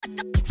Hey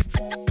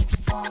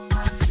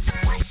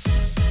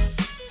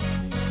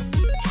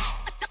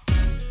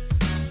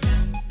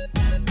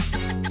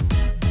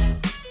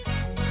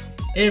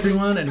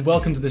everyone, and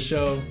welcome to the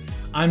show.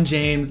 I'm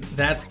James,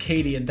 that's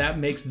Katie, and that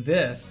makes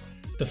this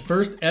the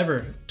first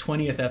ever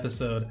 20th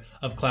episode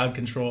of Cloud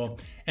Control.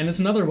 And it's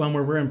another one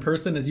where we're in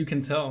person, as you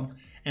can tell.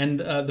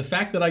 And the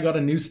fact that I got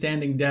a new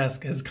standing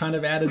desk has kind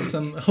of added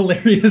some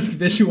hilarious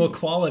visual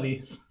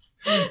qualities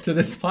to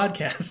this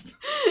podcast.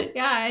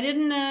 Yeah, I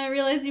didn't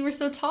realize you were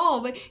so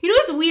tall. But you know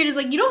what's weird is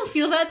like you don't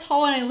feel that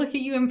tall when I look at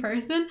you in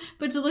person,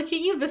 but to look at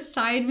you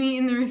beside me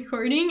in the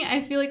recording,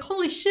 I feel like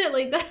holy shit,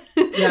 like that.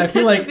 Yeah, I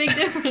feel like a big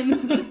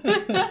difference.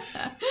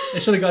 I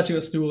should have got you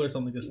a stool or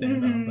something to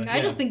stand on. But, I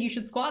just think you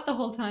should squat the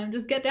whole time.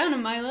 Just get down to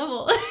my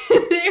level.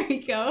 There we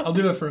go. I'll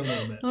do it for a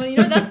little bit. Well, you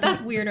know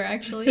that's weirder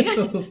actually. It's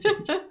a little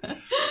strange.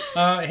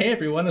 Hey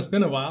everyone, it's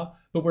been a while,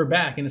 but we're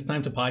back and it's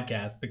time to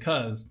podcast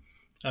because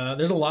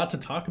there's a lot to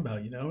talk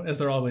about, as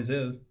there always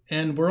is.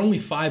 And we're only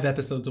 5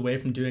 episodes away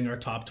from doing our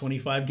top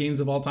 25 games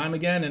of all time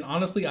again. And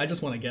honestly, I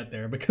just want to get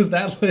there because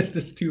that list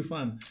is too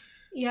fun.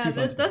 Yeah,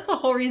 that's the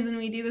whole reason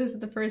we do this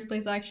in the first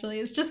place, actually.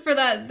 It's just for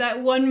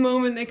that one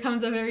moment that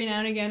comes up every now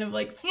and again of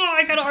like, oh,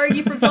 I gotta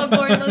argue for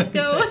Bloodborne, let's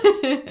go.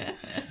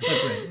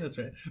 That's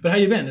right. But how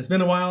you been? It's been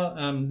a while.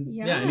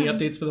 Yeah, any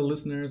updates for the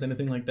listeners,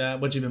 anything like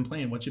that? What you been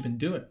playing? What you been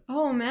doing?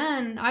 Oh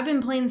man, I've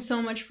been playing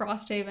so much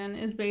Frosthaven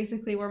is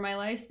basically where my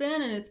life's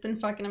been, and it's been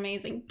fucking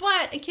amazing.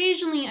 But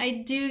occasionally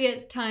I do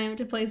get time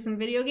to play some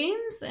video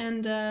games,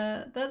 and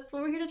that's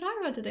what we're here to talk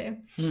about today.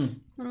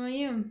 What about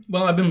you?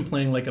 Well, I've been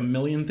playing like a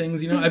million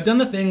things, I've done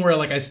the thing where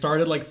like I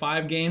started like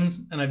 5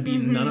 games and I've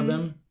beaten none of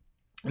them.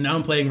 And now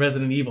I'm playing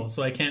Resident Evil,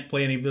 so I can't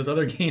play any of those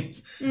other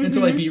games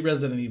until I beat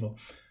Resident Evil.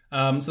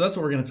 So that's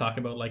what we're going to talk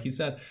about, like you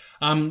said.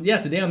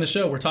 Today on the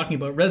show, we're talking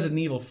about Resident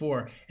Evil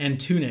 4 and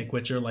Tunic,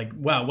 which are like,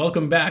 wow,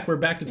 welcome back. We're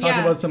back to talk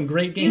about some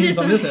great games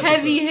on this episode. These are some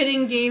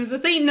heavy-hitting games.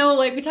 This ain't no,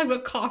 like, we talked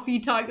about coffee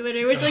talk the other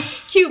day, which, like,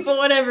 cute, but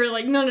whatever.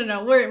 Like,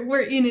 no,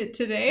 we're in it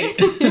today.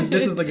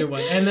 This is the good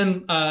one. And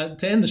then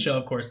to end the show,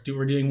 of course,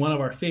 we're doing one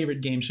of our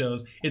favorite game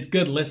shows. It's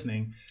Good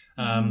Listening.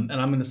 And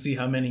I'm going to see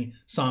how many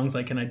songs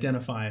I can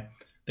identify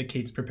that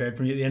Kate's prepared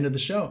for me at the end of the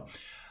show.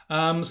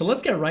 So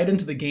let's get right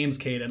into the games,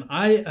 Kate. And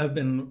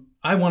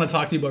I want to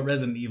talk to you about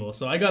Resident Evil.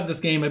 So I got this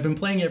game. I've been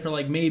playing it for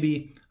like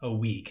maybe a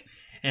week.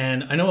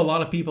 And I know a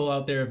lot of people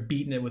out there have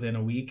beaten it within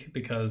a week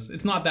because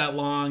it's not that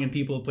long and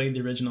people have played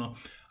the original.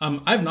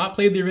 I've not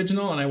played the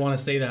original, and I want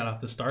to say that off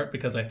the start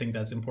because I think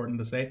that's important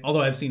to say.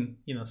 Although I've seen,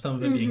 some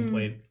of it being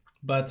played.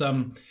 But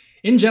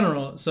in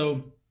general,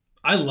 so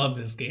I love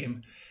this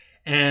game.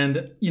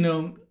 And,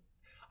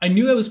 I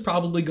knew I was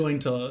probably going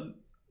to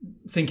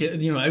think it,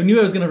 I knew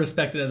I was going to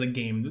respect it as a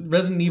game.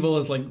 Resident Evil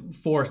is like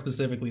 4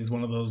 specifically is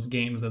one of those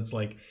games that's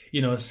like,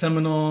 a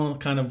seminal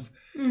kind of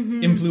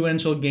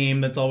influential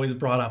game that's always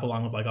brought up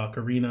along with like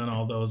Ocarina and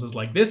all those is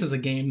like, this is a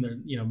game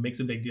that, makes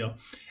a big deal.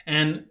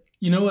 And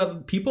you know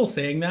what? People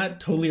saying that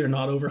totally are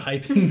not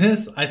overhyping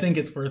this. I think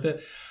it's worth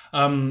it.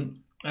 And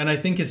I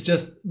think it's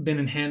just been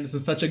enhanced in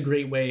such a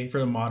great way for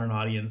the modern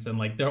audience. And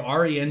like their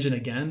RE engine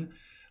again,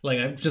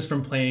 like just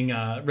from playing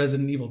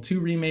Resident Evil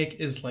 2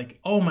 Remake is like,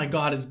 oh my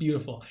God, it's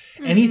beautiful.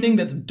 Anything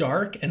that's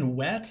dark and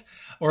wet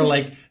or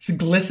like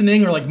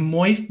glistening or like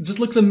moist just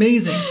looks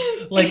amazing.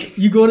 Like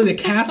you go to the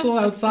castle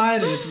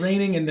outside and it's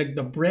raining and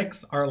the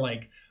bricks are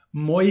like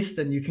moist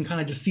and you can kind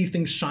of just see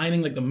things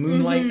shining like the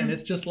moonlight and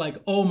it's just like,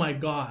 oh my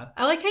God.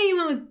 I like how you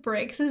went with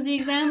bricks as the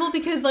example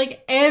because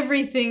like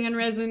everything in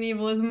Resident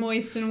Evil is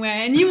moist and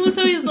wet and you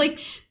also is like,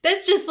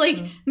 that's just like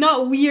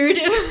not weird.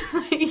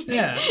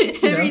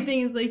 Like, everything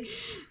is like,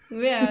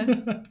 yeah,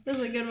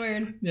 that's a good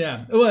word.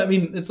 Yeah. Well, I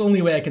mean, it's the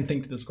only way I can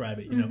think to describe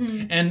it,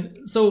 And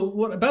so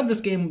what about this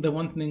game, the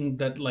one thing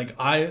that like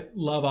I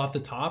love off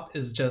the top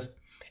is just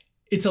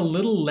it's a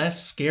little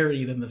less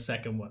scary than the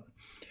second one.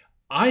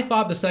 I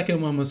thought the second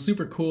one was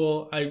super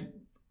cool. I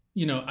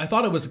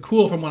thought it was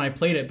cool from when I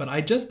played it, but I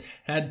just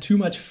had too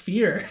much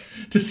fear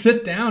to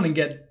sit down and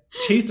get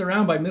chased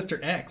around by Mr.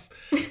 X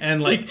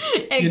and like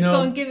X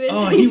don't give it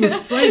he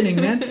was frightening,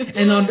 man.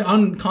 And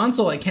on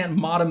console I can't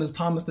mod him as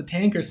Thomas the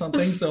Tank or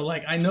something, so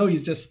like I know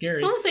he's just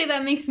scary. Some say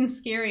that makes him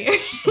scarier.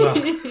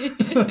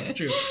 Well, that's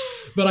true.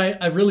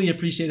 But I really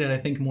appreciated, I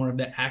think, more of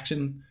the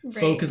action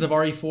focus of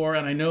RE4,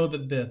 and I know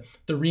that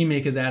the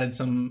remake has added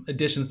some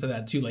additions to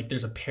that too. Like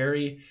there's a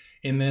parry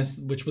in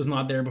this, which was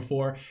not there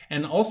before,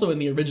 and also in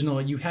the original,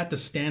 you had to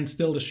stand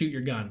still to shoot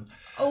your gun.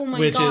 Oh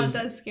my God,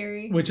 that's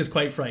scary. Which is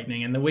quite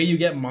frightening, and the way you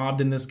get mobbed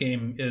in this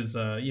game is,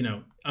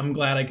 I'm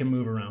glad I can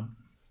move around.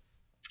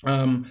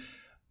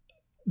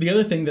 The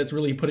other thing that's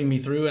really putting me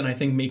through and I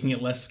think making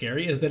it less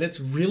scary is that it's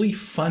really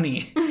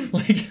funny.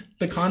 Like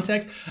the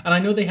context. And I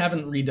know they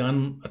haven't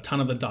redone a ton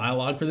of the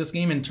dialogue for this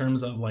game in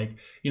terms of like,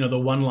 the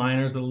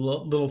one-liners, the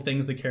little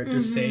things the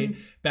characters say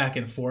back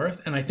and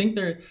forth. And I think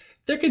there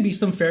could be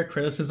some fair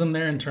criticism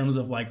there in terms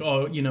of like,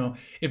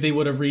 if they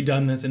would have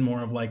redone this in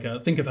more of like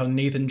think of how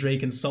Nathan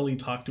Drake and Sully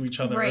talk to each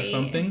other or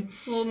something.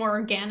 A little more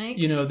organic.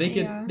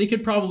 They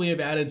could probably have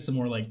added some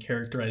more like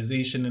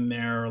characterization in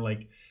there or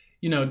like,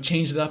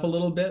 changed it up a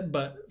little bit.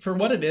 But for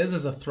what it is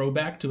as a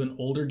throwback to an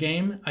older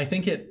game, I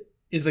think it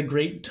is a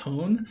great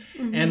tone.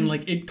 Mm-hmm. And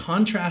like it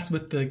contrasts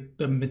with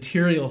the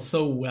material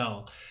so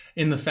well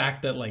in the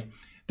fact that like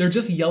they're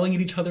just yelling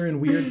at each other in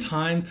weird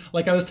times.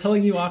 Like I was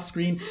telling you off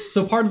screen.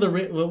 So part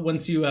of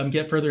once you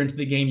get further into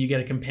the game, you get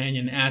a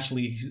companion,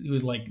 Ashley,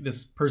 who's like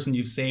this person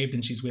you've saved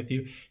and she's with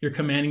you. You're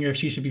commanding her if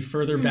she should be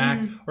further back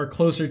or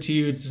closer to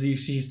you so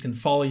she can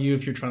follow you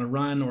if you're trying to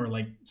run or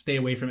like stay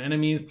away from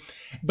enemies.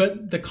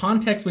 But the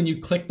context when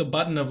you click the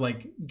button of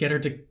like get her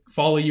to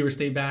follow you or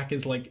stay back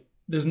is like,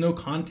 there's no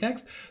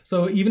context.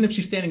 So even if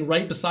she's standing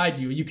right beside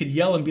you, you could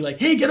yell and be like,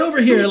 hey, get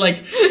over here. Like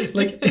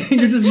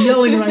you're just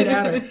yelling right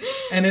at her.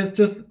 And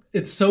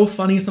it's so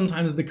funny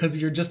sometimes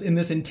because you're just in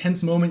this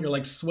intense moment. You're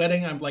like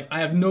sweating. I'm like, I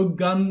have no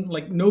gun,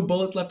 like no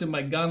bullets left in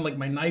my gun. Like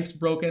my knife's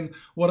broken.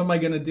 What am I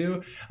going to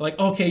do? Like,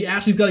 okay,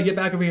 Ashley's got to get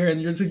back over here. And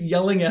you're just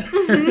yelling at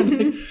her.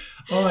 Like,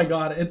 oh my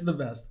God, it's the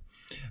best.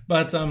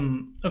 But,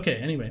 okay,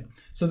 anyway.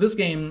 So this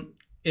game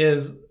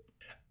is,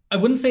 I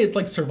wouldn't say it's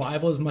like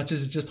survival as much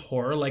as it's just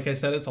horror. Like I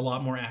said, it's a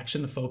lot more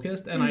action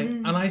focused. And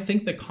I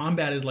think the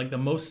combat is like the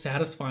most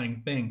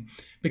satisfying thing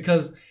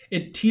because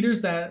it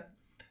teeters that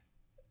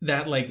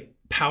like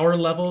power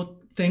level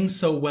thing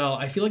so well.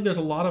 I feel like there's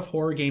a lot of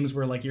horror games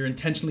where like you're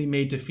intentionally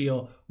made to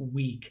feel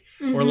weak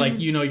or like,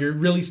 you're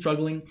really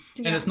struggling.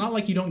 Yeah. And it's not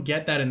like you don't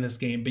get that in this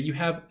game, but you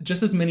have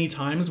just as many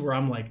times where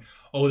I'm like,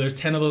 oh, there's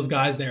 10 of those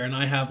guys there. And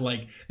I have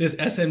like this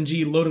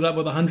SMG loaded up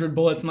with 100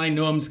 bullets. And I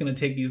know I'm just going to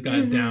take these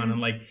guys down.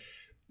 And like,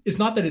 it's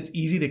not that it's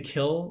easy to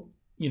kill,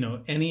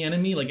 any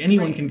enemy. Like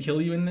anyone can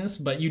kill you in this,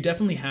 but you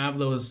definitely have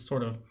those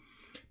sort of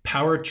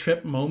power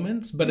trip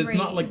moments. But it's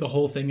not like the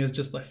whole thing is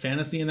just like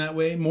fantasy in that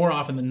way. More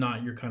often than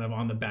not, you're kind of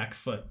on the back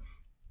foot.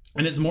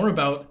 And it's more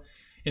about,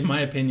 in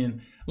my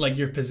opinion, like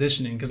your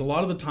positioning. Because a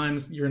lot of the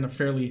times you're in a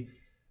fairly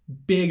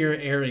bigger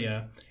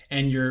area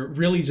and you're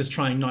really just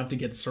trying not to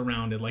get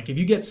surrounded. Like if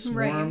you get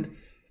swarmed,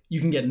 you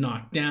can get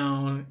knocked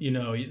down.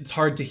 It's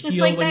hard to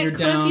heal when you're down.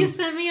 It's like that clip you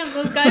sent me of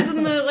those guys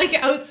in the like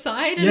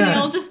outside, and they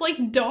all just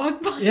like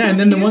dog. Yeah, and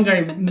then the one guy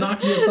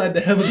knocked me upside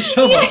the head with a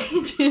shovel. Yeah,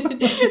 he did.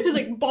 It was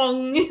like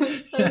bong. It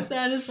was so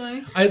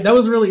satisfying. That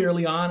was really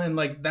early on, and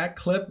like that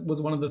clip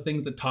was one of the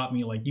things that taught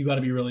me like you got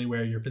to be really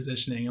aware of your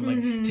positioning and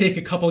like take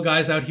a couple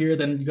guys out here,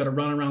 then you got to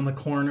run around the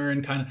corner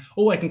and kind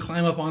of I can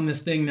climb up on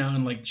this thing now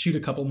and like shoot a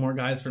couple more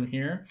guys from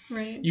here.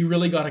 Right. You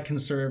really got to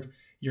conserve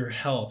your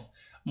health.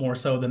 More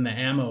so than the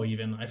ammo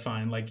even, I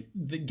find. Like,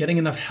 getting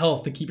enough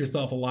health to keep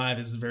yourself alive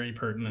is very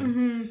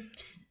pertinent.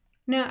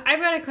 Now, I've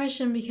got a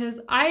question because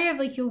I have,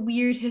 like, a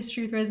weird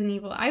history with Resident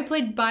Evil. I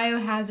played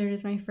Biohazard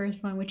as my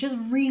first one, which is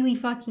really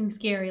fucking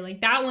scary.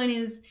 Like, that one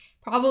is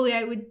probably,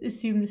 I would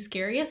assume, the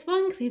scariest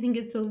one because I think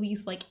it's the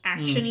least, like,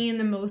 action-y and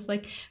the most,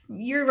 like,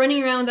 you're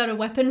running around without a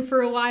weapon for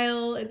a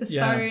while at the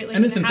start. Like,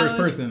 and it's in first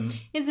person.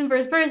 It's in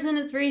first person.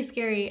 It's very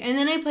scary. And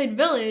then I played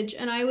Village,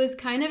 and I was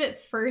kind of at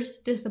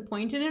first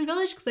disappointed in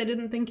Village because I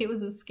didn't think it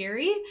was as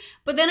scary.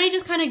 But then I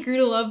just kind of grew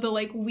to love the,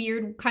 like,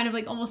 weird, kind of,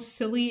 like, almost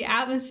silly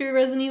atmosphere of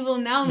Resident Evil.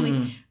 And now I'm,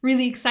 like,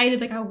 really excited.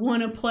 Like, I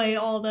want to play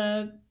all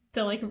the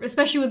like,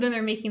 especially when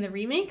they're making the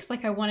remakes.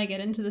 Like, I want to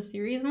get into the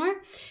series more.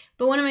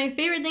 But one of my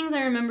favorite things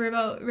I remember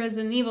about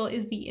Resident Evil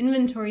is the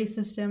inventory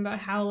system, about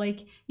how,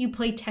 like, you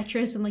play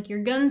Tetris and, like, your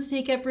guns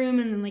take up room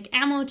and then, like,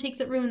 ammo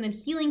takes up room and then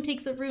healing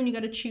takes up room. You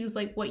got to choose,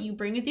 like, what you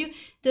bring with you.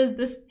 Does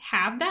this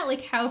have that?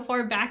 Like, how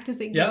far back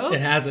does it go? Yeah,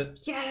 it has it.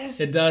 Yes.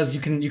 It does.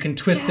 You can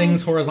twist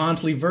things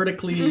horizontally,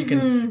 vertically. You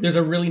can. There's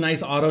a really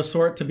nice auto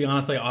sort. To be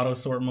honest, I auto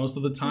sort most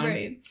of the time.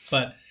 Right.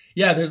 But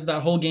yeah, there's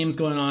that whole game's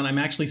going on. I'm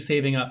actually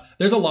saving up.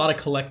 There's a lot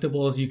of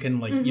collectibles. You can,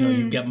 like,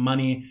 you get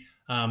money.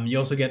 You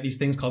also get these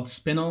things called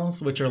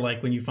spinels, which are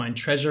like when you find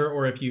treasure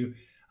or if you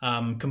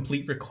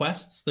complete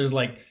requests. There's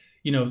like,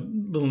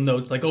 little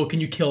notes like, oh,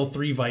 can you kill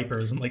 3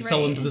 vipers and like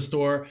sell them to the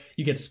store?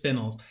 You get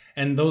spinels.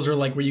 And those are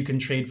like where you can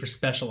trade for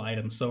special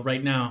items. So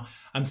right now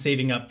I'm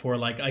saving up for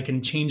like, I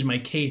can change my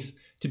case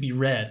to be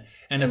red.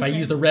 And if I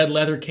use the red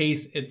leather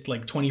case, it's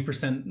like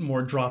 20%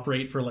 more drop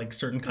rate for like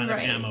certain kind of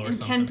ammo or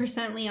something. And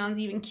 10% Leon's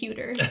even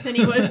cuter than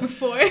he was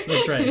before.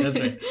 That's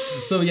right.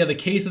 So yeah, the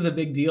case is a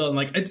big deal. And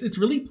like, it's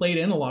really played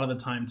in a lot of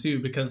the time too,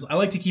 because I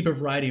like to keep a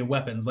variety of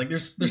weapons. Like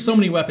there's so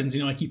many weapons,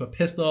 I keep a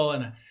pistol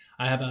and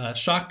I have a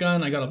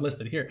shotgun. I got them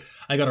listed here.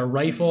 I got a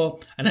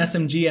rifle, an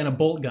SMG, and a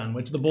bolt gun,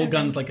 which the bolt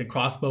gun's like a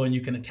crossbow and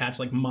you can attach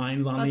like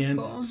mines on the end.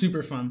 Cool.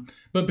 Super fun.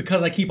 But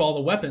because I keep all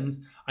the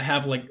weapons, I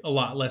have like a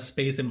lot less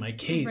space in my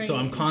case. Right. So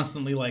I'm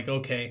constantly like,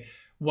 okay,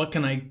 what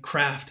can I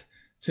craft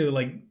to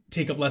like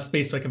take up less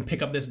space so I can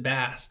pick up this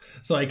bass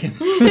so I can,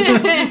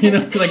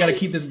 because I got to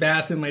keep this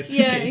bass in my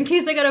suitcase. Yeah, in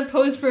case I got to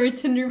pose for a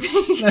Tinder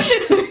page.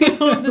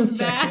 Hold this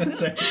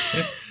bass. That's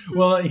right.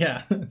 Well,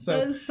 yeah.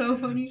 So that's so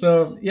funny.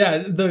 So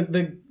yeah,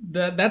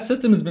 that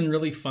system has been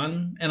really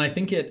fun, and I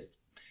think it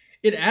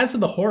adds to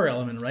the horror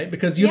element, right?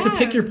 Because you have to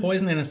pick your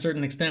poison in a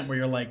certain extent where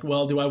you're like,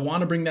 well, do I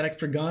want to bring that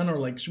extra gun, or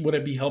like would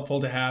it be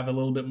helpful to have a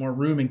little bit more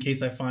room in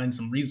case I find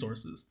some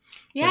resources?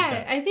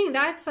 Yeah, I think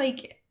that's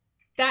like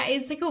that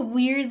is like a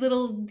weird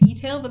little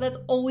detail, but that's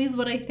always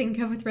what I think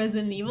of with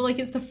Resident Evil. Like,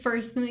 it's the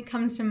first thing that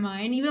comes to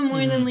mind, even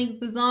more than like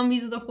the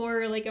zombies of the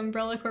horror, like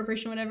Umbrella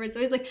Corporation, whatever. It's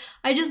always like,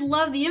 I just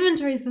love the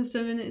inventory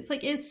system, and it's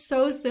like, it's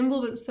so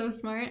simple but so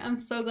smart. I'm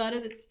so glad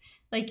it's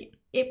like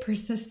it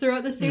persists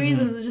throughout the series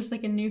and it's just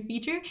like a new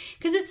feature,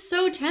 because it's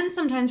so tense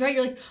sometimes, right?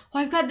 You're like,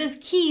 well, I've got this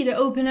key to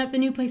open up the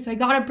new place, so I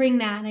gotta bring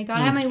that, and I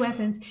gotta have my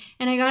weapons,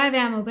 and I gotta have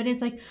ammo, but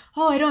it's like,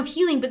 oh, I don't have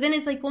healing, but then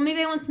it's like, well,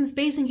 maybe I want some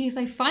space in case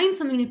I find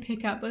something to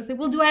pick up, but it's like,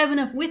 well, do I have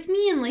enough with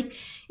me? And like,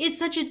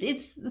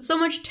 it's so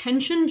much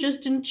tension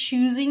just in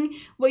choosing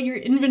what your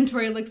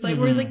inventory looks like,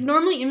 whereas like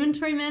normally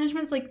inventory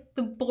management's like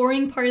the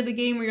boring part of the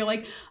game where you're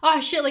like, oh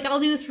shit, like I'll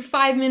do this for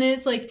 5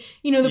 minutes, like,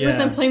 you know, the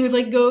person I'm playing with,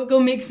 like, go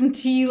make some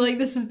tea, like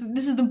this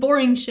is the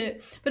boring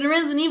shit. But in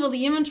Resident Evil,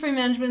 the inventory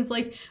management is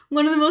like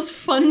one of the most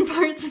fun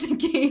parts of the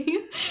game.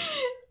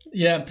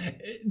 Yeah,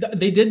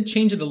 they did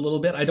change it a little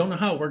bit. I don't know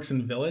how it works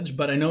in Village,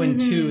 but I know in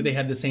 2 they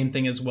had the same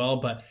thing as well.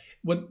 But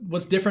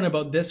what's different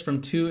about this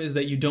from 2 is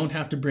that you don't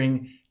have to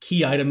bring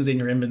key items in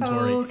your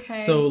inventory. Oh,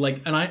 okay. So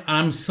like, and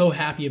I'm so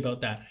happy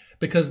about that,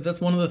 because that's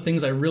one of the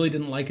things I really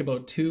didn't like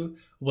about 2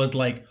 was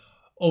like,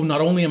 oh,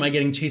 not only am I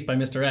getting chased by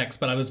Mr. X,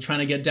 but I was trying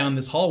to get down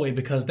this hallway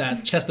because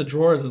that chest of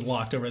drawers is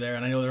locked over there,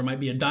 and I know there might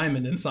be a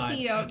diamond inside.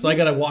 Yep. So I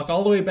gotta walk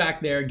all the way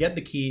back there, get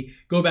the key,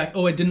 go back.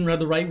 Oh, I didn't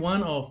read the right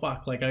one. Oh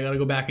fuck! Like I gotta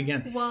go back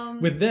again. Well,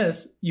 with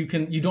this, you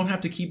don't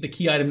have to keep the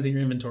key items in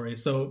your inventory,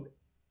 so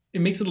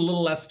it makes it a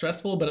little less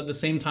stressful. But at the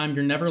same time,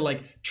 you're never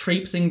like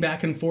traipsing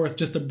back and forth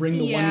just to bring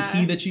the one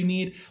key that you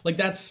need. Like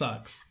that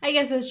sucks. I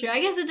guess that's true.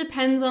 I guess it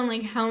depends on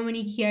like how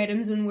many key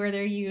items and where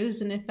they're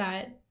used, and if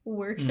that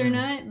works or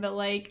not. But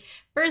like,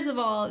 first of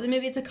all,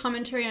 maybe it's a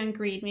commentary on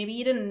greed. Maybe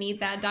you didn't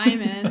need that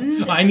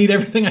diamond. I need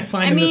everything I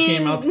find in this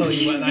game. I'll tell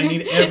you what, I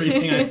need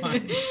everything I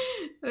find.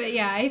 But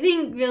yeah, I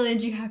think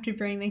Village, you have to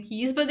bring the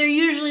keys, but they're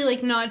usually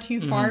like not too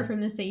far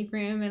from the safe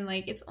room, and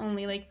like it's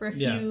only like for a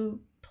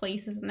few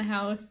places in the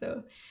house.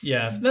 So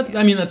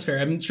I mean, that's fair.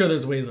 I'm sure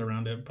there's ways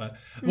around it, but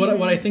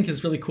what I think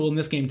is really cool in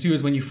this game too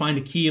is when you find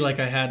a key. Like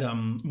I had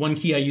one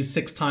key I used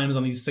 6 times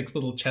on these 6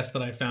 little chests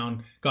that I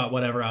found, got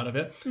whatever out of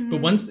it. But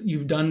once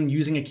you've done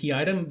using a key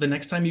item, the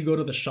next time you go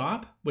to the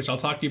shop, which I'll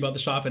talk to you about the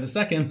shop in a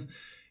second,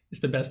 it's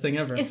the best thing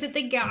ever. Is it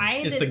the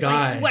guy? It's the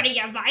guy. Like, what are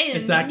you buying?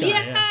 It's that guy.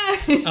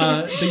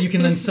 Yeah. But you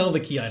can then sell the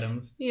key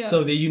items,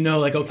 so that you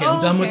know, like, okay,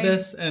 I'm done with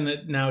this,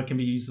 and now it can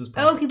be used as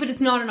part. Okay, but it's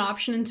not an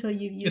option until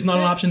you've used it. It's not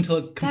an option until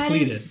it's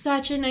completed. That is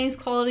such a nice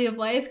quality of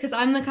life, because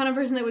I'm the kind of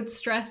person that would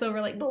stress over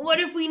like, but what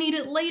if we need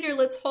it later?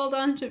 Let's hold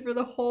on to it for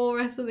the whole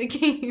rest of the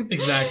game.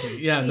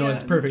 Exactly. Yeah. No,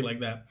 it's perfect like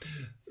that.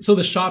 So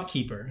the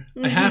shopkeeper,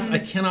 I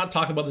cannot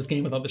talk about this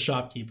game without the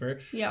shopkeeper,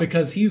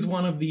 because he's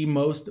one of the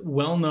most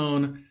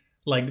well-known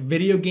like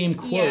video game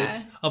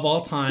quotes of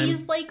all time.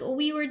 He's like,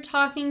 we were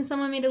talking,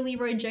 someone made a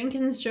Leroy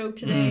Jenkins joke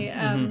today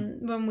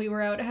when we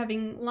were out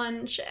having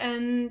lunch,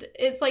 and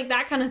it's like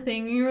that kind of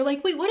thing. And you were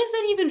like, wait, what is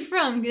that even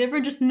from?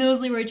 Everyone just knows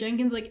Leroy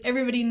Jenkins. Like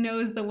everybody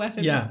knows the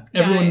weapons. Yeah,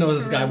 everyone knows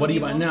this guy. What are you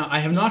buying? Now, I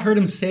have not heard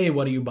him say,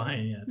 what are you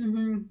buying yet?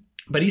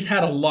 But he's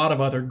had a lot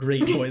of other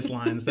great voice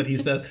lines that he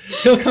says.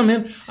 He'll come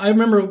in. I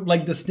remember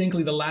like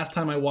distinctly the last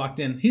time I walked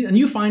in, and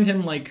you find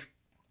him like,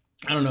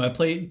 I don't know, I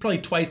played probably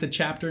twice a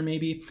chapter,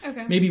 maybe.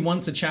 Okay. Maybe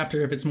once a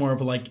chapter if it's more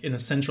of like in a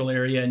central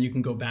area and you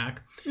can go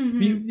back.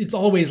 It's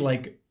always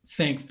like,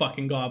 thank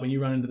fucking God when you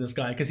run into this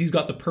guy, because he's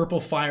got the purple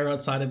fire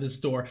outside of his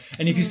store.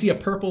 And if you see a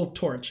purple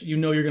torch, you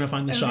know you're going to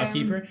find the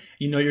shopkeeper.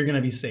 You know you're going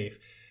to be safe.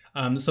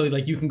 So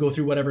like you can go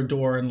through whatever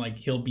door and like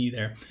he'll be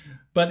there.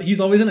 But he's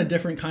always in a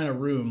different kind of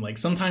room. Like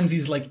sometimes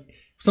he's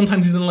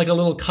in like a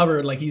little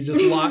cupboard, like he's just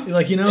locked,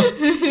 like, you know,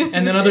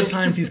 and then other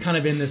times he's kind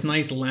of in this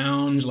nice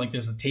lounge, like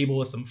there's a table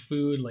with some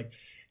food, like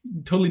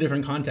totally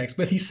different context.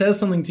 But he says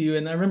something to you,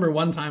 and I remember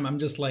one time I'm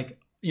just like,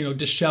 you know,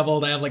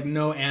 disheveled, I have like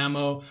no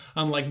ammo,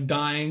 I'm like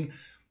dying,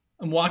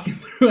 I'm walking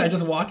through, I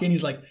just walk in,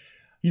 he's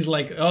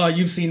like, oh,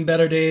 you've seen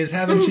better days,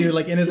 haven't you?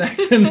 Like in his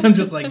accent, I'm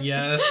just like,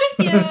 yes.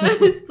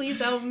 Yes,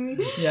 please help me.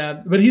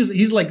 Yeah, but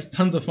he's like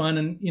tons of fun,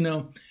 and you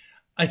know,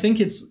 I think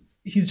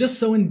he's just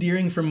so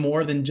endearing for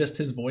more than just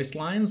his voice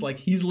lines. Like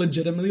he's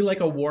legitimately like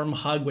a warm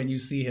hug when you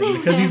see him,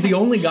 because he's the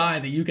only guy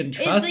that you can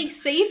trust. It's like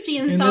safety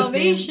and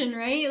salvation,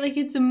 right? Like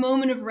it's a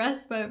moment of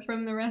respite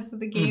from the rest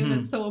of the game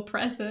that's so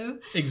oppressive.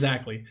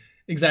 Exactly.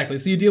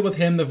 So you deal with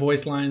him, the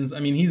voice lines. I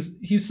mean,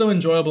 he's so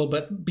enjoyable,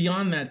 but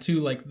beyond that too,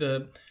 like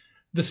the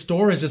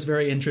store is just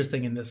very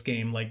interesting in this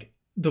game. Like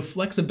the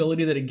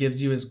flexibility that it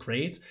gives you is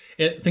great.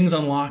 Things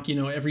unlock, you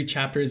know, every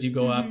chapter as you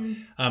go up.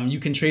 You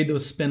can trade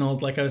those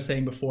spinels, like I was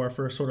saying before,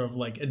 for sort of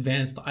like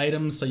advanced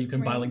items. So you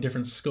can buy like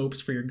different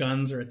scopes for your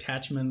guns or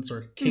attachments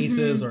or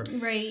cases or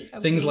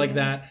things like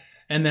that.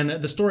 And then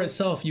the store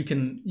itself, you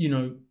can, you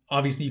know,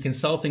 obviously you can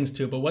sell things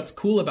to it. But what's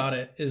cool about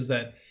it is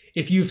that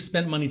if you've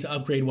spent money to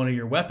upgrade one of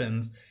your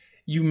weapons,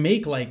 you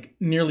make like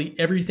nearly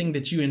everything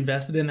that you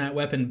invested in that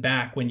weapon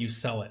back when you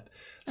sell it.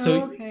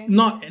 So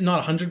not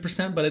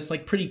 100%, but it's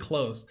like pretty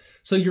close.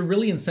 So you're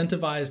really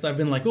incentivized. I've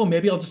been like, oh,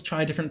 maybe I'll just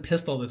try a different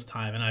pistol this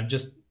time. And I've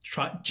just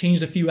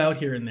changed a few out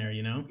here and there,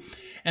 you know?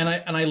 And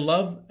I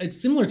love,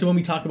 it's similar to when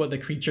we talk about the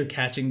creature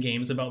catching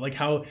games, about like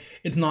how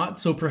it's not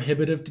so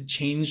prohibitive to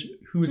change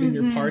who's in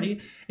your party.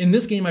 In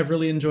this game, I've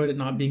really enjoyed it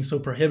not being so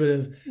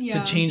prohibitive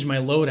to change my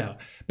loadout.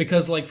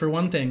 Because like, for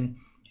one thing,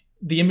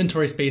 the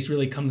inventory space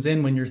really comes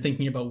in when you're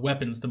thinking about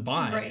weapons to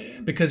buy.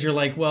 Right. Because you're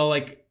like, well,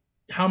 like,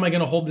 how am I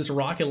going to hold this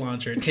rocket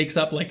launcher? It takes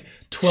up like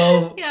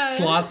 12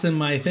 slots in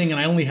my thing,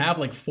 and I only have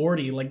like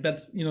 40. Like,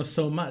 that's, you know,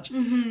 so much.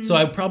 So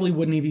I probably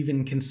wouldn't have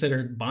even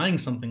considered buying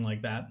something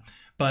like that.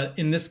 But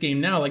in this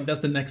game now, like, that's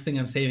the next thing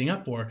I'm saving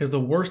up for, because the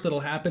worst that'll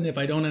happen if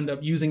I don't end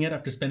up using it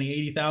after spending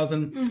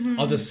 80,000,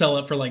 I'll just sell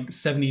it for like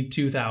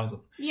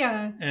 72,000.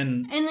 Yeah.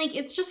 And like,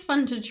 it's just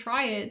fun to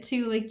try it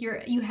too. Like,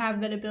 you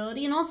have that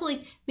ability, and also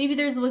like maybe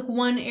there's like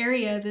one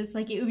area that's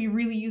like, it would be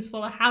really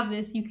useful to have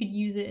this. You could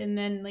use it, and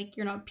then like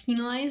you're not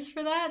penalized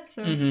for that.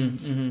 So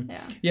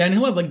yeah, and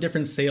he'll have like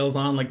different sales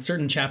on like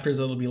certain chapters.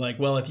 It'll be like,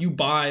 well, if you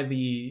buy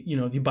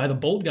the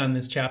bolt gun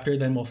this chapter,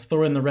 then we'll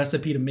throw in the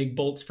recipe to make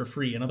bolts for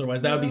free, and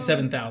otherwise that would be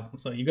 7,000.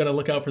 So you got to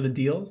look out for the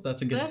deals.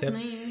 That's a good tip.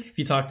 Nice. If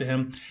you talk to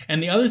him.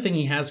 And the other thing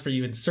he has for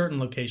you in certain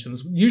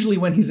locations, usually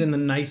when he's in the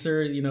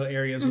nicer, you know,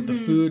 areas with the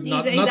food,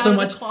 not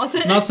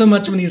so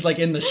much when he's like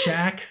in the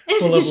shack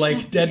full of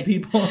like dead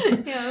people.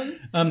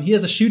 He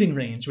has a shooting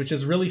range, which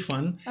is really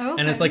fun.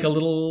 And it's like a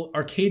little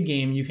arcade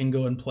game you can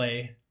go and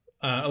play.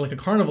 Like a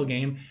carnival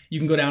game, you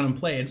can go down and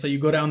play. And so you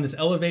go down this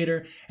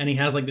elevator, and he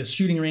has like this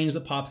shooting range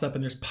that pops up,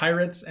 and there's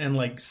pirates and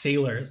like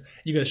sailors.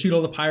 You got to shoot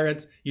all the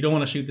pirates. You don't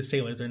want to shoot the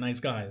sailors. They're nice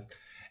guys.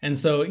 And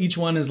so each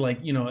one is like,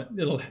 you know,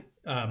 it'll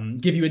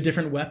give you a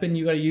different weapon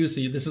you got to use.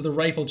 So this is the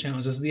rifle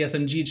challenge. This is the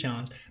SMG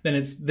challenge. Then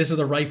this is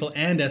the rifle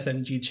and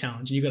SMG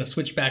challenge. And you got to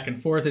switch back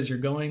and forth as you're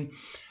going.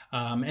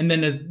 And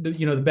then as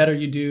you know, the better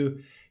you do,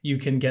 you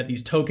can get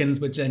these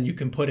tokens, which then you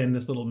can put in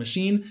this little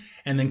machine.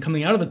 And then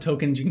coming out of the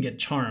tokens, you can get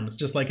charms,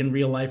 just like in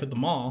real life at the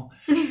mall.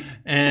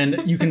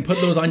 And you can put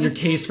those on your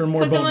case for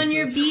more bonuses. Put them on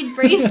your bead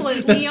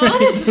bracelet, Leon.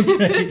 That's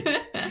right.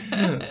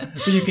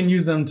 But you can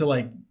use them to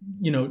like,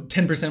 you know,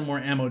 10% more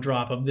ammo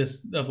drop of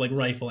like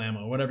rifle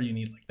ammo, whatever you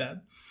need like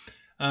that.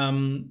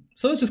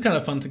 So it's just kind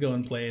of fun to go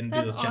and play and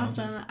do those challenges.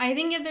 That's awesome. I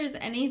think if there's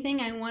anything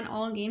I want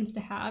all games to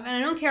have, and I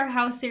don't care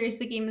how serious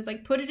the game is,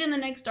 like, put it in the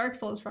next Dark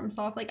Souls from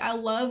Soft. Like, I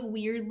love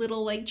weird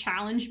little like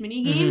challenge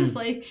mini games.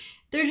 Like,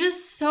 they're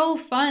just so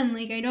fun.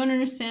 Like, I don't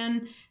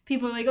understand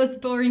people are like, oh, it's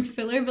boring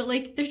filler, but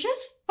like, they're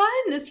just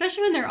fun,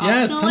 especially when they're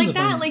optional like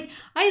that. Like,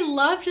 I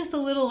love just a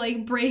little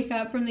like break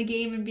up from the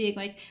game and being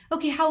like,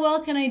 okay, how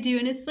well can I do?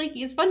 And it's like,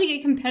 it's fun to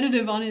get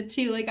competitive on it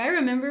too. Like, I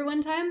remember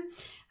one time,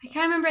 I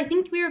can't remember, I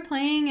think we were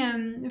playing,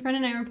 a friend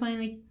and I were playing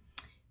like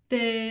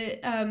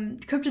the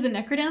Crypt of the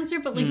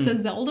Necrodancer, but like the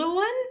Zelda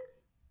one.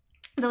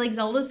 The like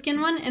Zelda skin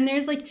one, and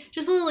there's like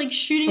just a little like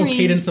shooting range.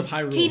 Cadence of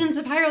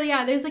Hyrule,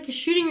 yeah. There's like a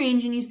shooting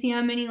range, and you see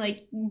how many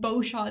like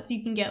bow shots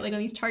you can get like on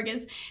these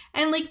targets.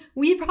 And like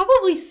we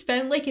probably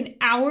spent like an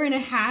hour and a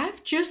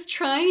half just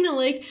trying to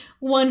like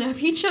one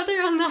up each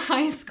other on the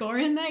high score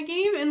in that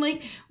game. And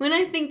like when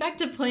I think back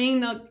to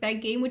playing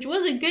that game, which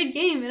was a good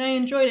game and I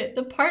enjoyed it,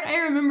 the part I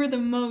remember the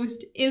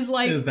most is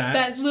like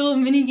that little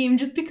mini game,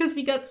 just because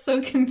we got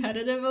so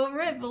competitive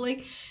over it. But like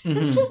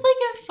it's just like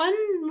a fun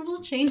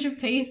little change of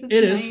pace. It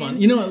is fun.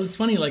 You know, it's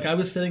funny, like I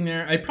was sitting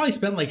there, I probably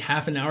spent like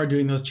half an hour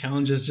doing those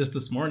challenges just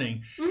this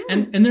morning.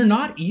 And they're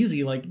not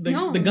easy. Like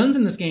the guns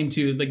in this game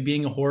too, like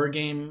being a horror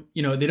game,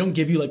 you know, they don't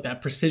give you like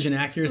that precision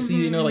accuracy,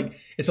 you know, like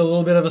it's a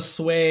little bit of a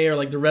sway, or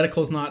like the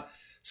reticle's not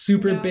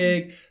super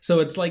big.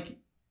 So it's like,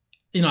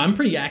 you know, I'm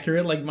pretty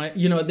accurate. Like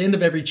you know, at the end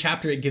of every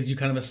chapter, it gives you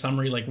kind of a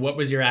summary, like what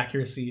was your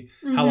accuracy?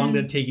 How long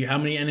did it take you? How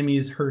many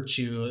enemies hurt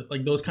you?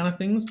 Like those kind of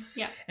things.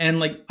 Yeah. And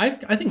like, I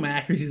think my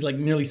accuracy is like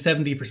nearly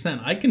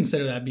 70%. I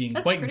consider that being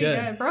quite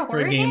good for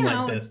a game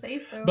like this. Say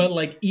so. But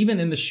like, even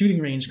in the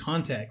shooting range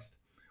context,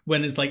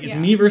 when it's like, it's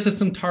me versus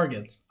some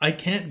targets, I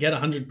can't get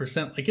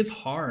 100%. Like, it's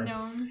hard.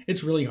 No.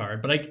 It's really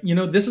hard. But you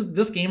know,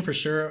 this game for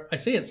sure, I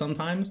say it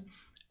sometimes,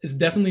 it's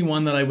definitely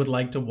one that I would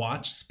like to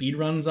watch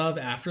speedruns of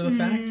after the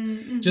fact.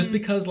 Just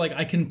because like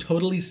I can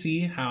totally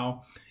see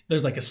how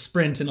there's like a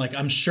sprint, and like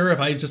I'm sure if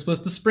I just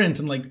was to sprint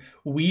and like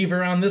weave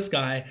around this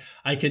guy,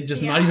 I could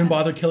just not even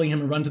bother killing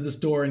him and run to this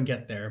door and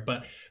get there.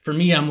 But for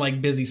me, I'm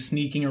like busy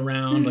sneaking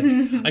around.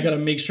 Like I gotta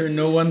make sure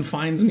no one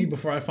finds me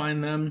before I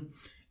find them.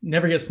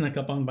 Never get snuck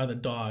up on by the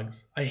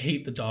dogs. I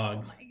hate the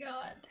dogs. Oh my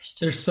god,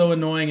 they're so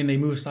annoying, and they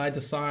move side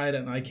to side,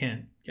 and I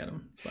can't get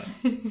them. But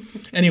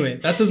anyway,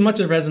 that's as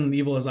much of Resident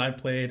Evil as I've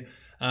played.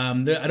 I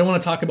don't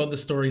want to talk about the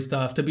story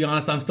stuff. To be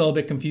honest, I'm still a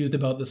bit confused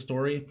about the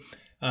story.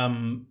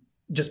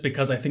 just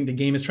because I think the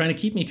game is trying to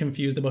keep me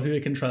confused about who I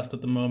can trust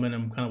at the moment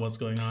and kind of what's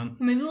going on.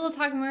 Maybe we'll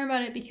talk more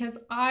about it because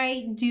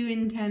I do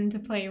intend to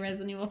play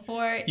Resident Evil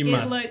 4. You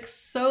must. It looks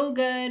so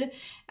good.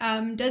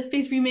 Dead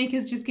Space Remake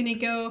is just going to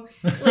go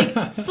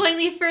like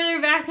slightly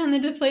further back on the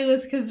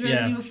playlist because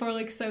Resident Evil 4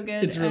 looks so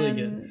good. It's really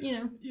good. You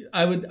know,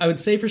 I would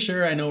say for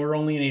sure, I know we're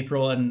only in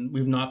April and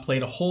we've not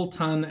played a whole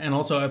ton. And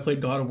also I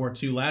played God of War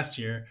 2 last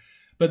year.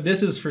 But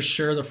this is for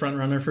sure the front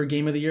runner for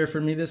Game of the Year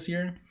for me this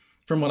year,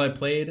 from what I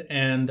played.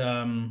 And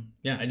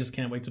I just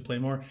can't wait to play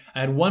more. I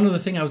had one other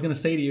thing I was going to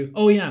say to you.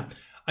 Oh yeah,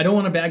 I don't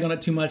want to bag on it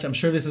too much. I'm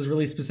sure this is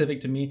really specific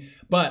to me,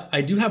 but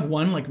I do have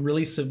one like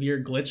really severe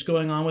glitch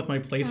going on with my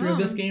playthrough of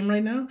this game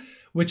right now,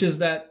 which is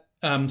that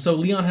so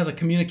Leon has a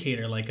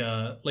communicator like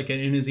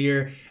in his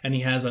ear, and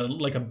he has a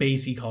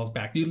bass he calls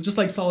back, just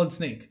like Solid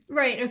Snake,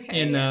 right?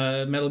 Okay. In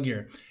Metal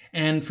Gear.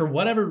 And for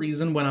whatever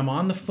reason, when I'm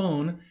on the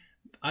phone,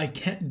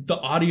 the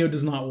audio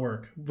does not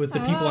work with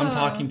the people I'm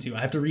talking to. I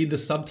have to read the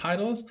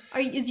subtitles.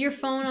 Is your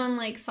phone on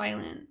like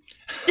silent?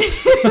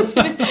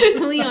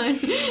 Leon,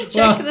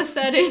 check the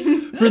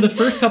settings. For the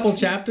first couple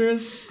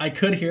chapters, I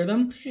could hear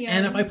them. Yeah.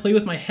 And if I play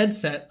with my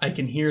headset, I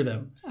can hear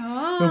them.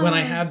 Oh. But when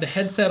I have the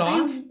headset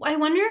off... I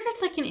wonder if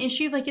it's like an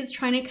issue of like it's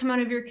trying to come out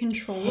of your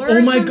controller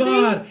Oh my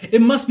god!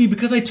 It must be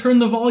because I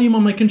turned the volume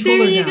on my controller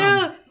down. There you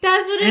go!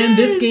 That's what it is! And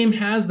this game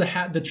has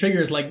the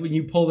triggers, like when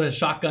you pull the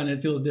shotgun,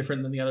 it feels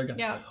different than the other gun.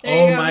 Yeah,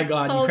 oh my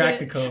god, you cracked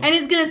the code. And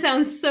it's going to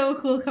sound so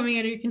cool coming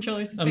out of your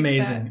controller. So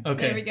amazing.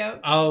 Okay. There we go.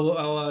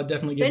 I'll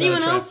definitely give that a try.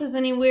 If anyone else has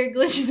any weird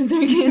glitches in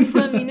their games,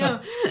 let me know.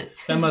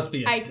 That must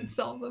be it. I can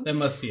solve them. That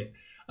must be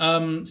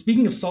it.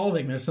 Speaking of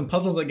solving, there's some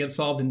puzzles that get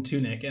solved in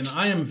Tunic, and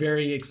I am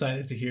very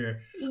excited to hear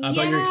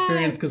about your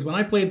experience, because when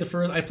I played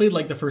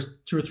like the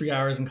first 2 or 3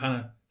 hours and kind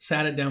of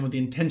sat it down with the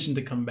intention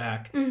to come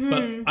back,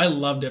 but I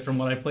loved it from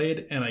what I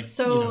played, and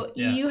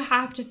you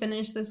have to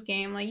finish this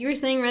game. Like you were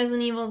saying,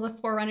 Resident Evil is a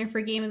forerunner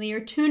for Game of the Year.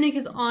 Tunic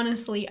is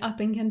honestly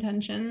up in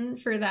contention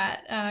for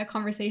that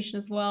conversation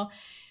as well.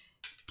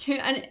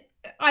 And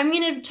I'm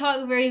going to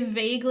talk very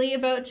vaguely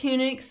about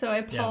Tunic, so I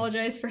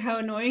apologize for how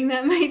annoying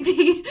that might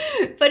be.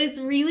 But it's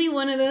really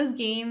one of those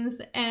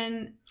games,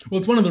 and... Well,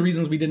 it's one of the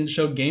reasons we didn't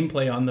show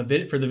gameplay on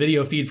for the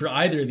video feed for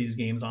either of these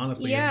games,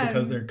 honestly, is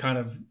because they're kind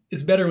of...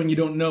 It's better when you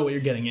don't know what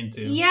you're getting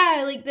into.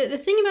 Yeah, like the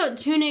thing about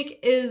Tunic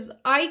is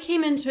I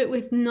came into it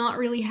with not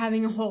really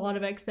having a whole lot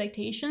of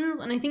expectations,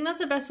 and I think that's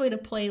the best way to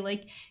play.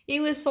 Like,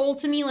 it was sold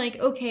to me like,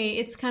 okay,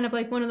 it's kind of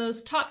like one of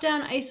those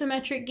top-down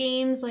isometric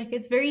games, like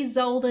it's very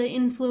Zelda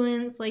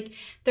influenced, like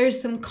there's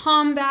some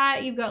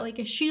combat, you've got like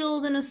a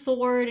shield and a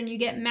sword, and you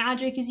get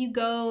magic as you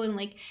go, and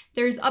like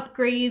there's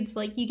upgrades,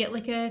 like you get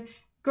like a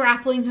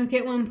grappling hook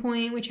at one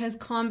point, which has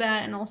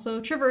combat and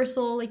also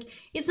traversal. Like,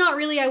 it's not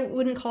really, I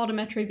wouldn't call it a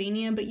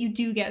Metroidvania, but you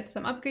do get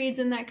some upgrades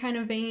in that kind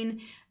of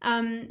vein.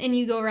 And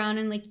you go around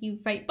and like you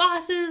fight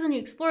bosses and you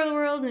explore the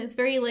world, and it's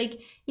very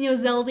like,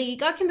 Zelda. It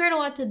got compared a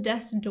lot to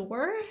Death's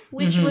Door,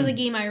 which was a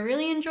game I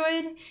really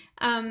enjoyed.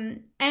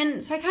 And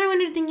so I kind of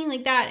went into thinking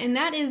like that, and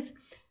that is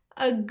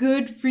a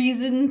good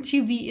reason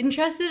to be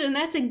interested, and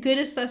that's a good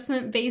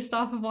assessment based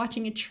off of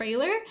watching a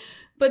trailer.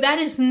 But that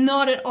is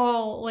not at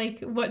all like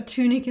what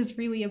Tunic is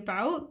really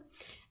about.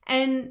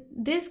 And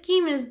this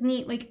game is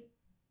neat. Like,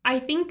 I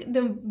think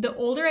the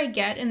older I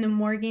get and the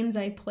more games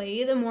I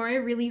play, the more I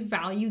really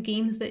value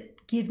games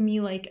that give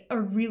me like a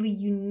really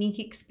unique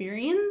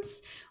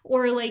experience,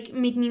 or like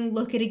make me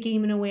look at a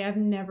game in a way I've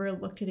never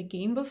looked at a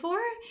game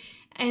before.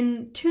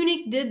 And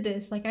Tunic did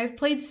this. Like, I've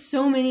played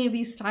so many of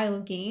these style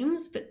of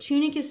games, but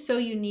Tunic is so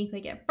unique.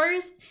 Like, at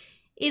first,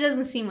 it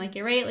doesn't seem like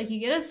it, right? Like, you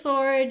get a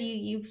sword,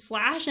 you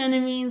slash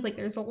enemies, like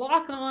there's a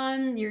lock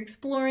on, you're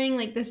exploring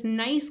like this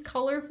nice,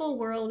 colorful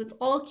world. It's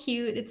all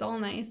cute, it's all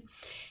nice.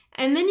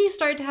 And then you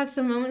start to have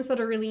some moments that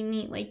are really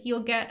neat. Like,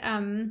 you'll get,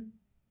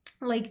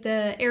 like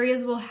the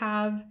areas will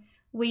have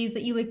ways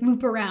that you like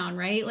loop around,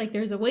 right? Like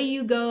there's a way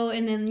you go,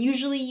 and then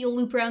usually you'll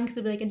loop around because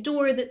it'll be like a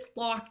door that's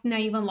locked. Now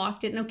you've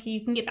unlocked it, and okay,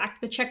 you can get back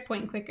to the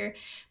checkpoint quicker.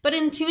 But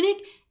in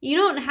Tunic, you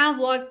don't have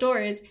locked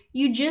doors.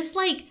 You just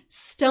like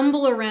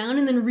stumble around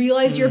and then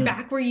realize you're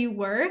back where you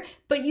were,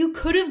 but you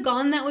could have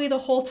gone that way the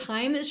whole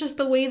time. It's just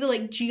the way the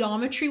like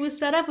geometry was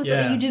set up was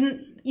that you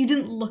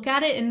didn't look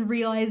at it and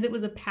realize it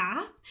was a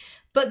path.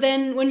 But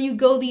then when you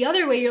go the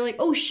other way, you're like,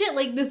 oh shit,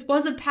 like this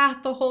was a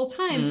path the whole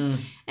time.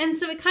 And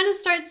so it kind of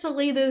starts to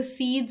lay those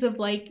seeds of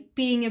like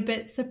being a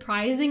bit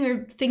surprising,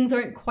 or things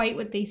aren't quite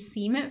what they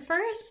seem at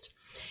first.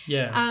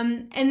 Yeah.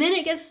 And then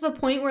it gets to the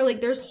point where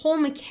like there's whole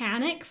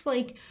mechanics,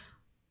 like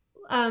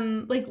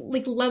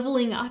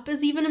leveling up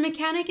is even a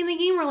mechanic in the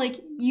game, where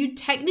like you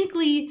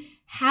technically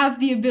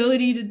have the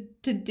ability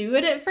to do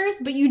it at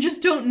first, but you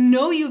just don't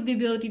know you have the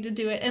ability to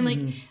do it. And like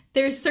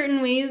there's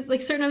certain ways,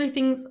 like certain other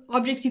things,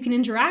 objects you can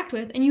interact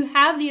with, and you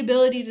have the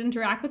ability to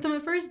interact with them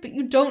at first, but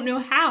you don't know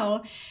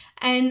how.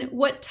 And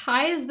what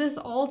ties this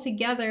all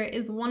together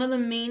is one of the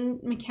main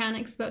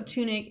mechanics about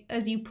Tunic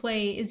as you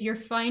play is you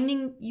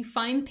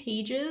find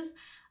pages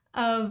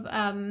of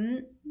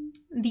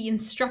the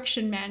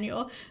instruction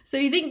manual. So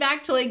you think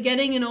back to like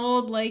getting an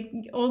old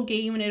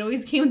game, and it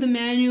always came with the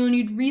manual, and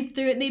you'd read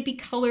through it. They'd be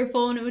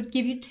colorful, and it would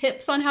give you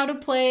tips on how to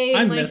play.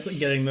 I miss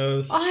getting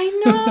those.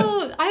 I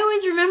know. I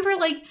always remember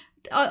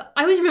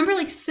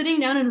sitting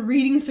down and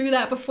reading through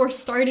that before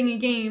starting a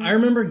game. I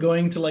remember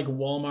going to like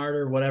Walmart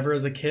or whatever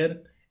as a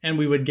kid, and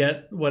we would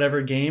get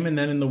whatever game, and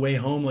then in the way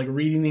home, like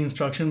reading the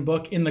instruction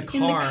book in the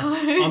car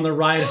on the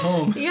ride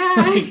home. Yeah.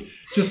 Like,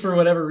 just for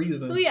whatever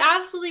reason. We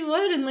absolutely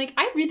would. And like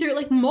I'd read through it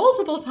like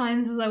multiple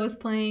times as I was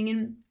playing,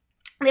 and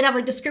they'd have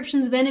like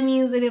descriptions of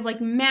enemies, they'd have like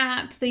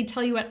maps, they'd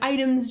tell you what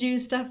items do,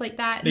 stuff like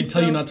that. They'd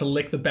tell you not to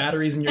lick the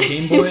batteries in your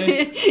Game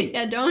Boy.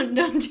 Yeah, don't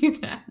do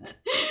that.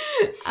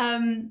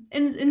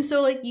 And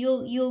so like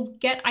you'll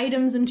get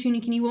items in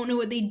Tunic and you won't know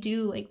what they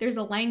do. Like there's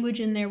a language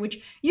in there which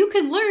you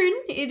can learn.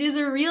 It is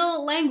a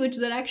real language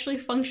that actually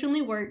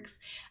functionally works.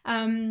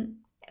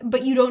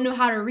 But you don't know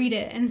how to read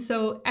it. And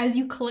so as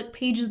you collect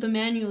pages of the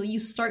manual, you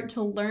start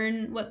to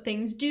learn what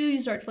things do, you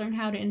start to learn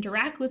how to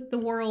interact with the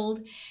world.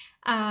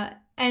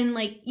 And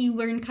like you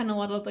learn kind of a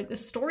lot of like the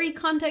story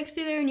context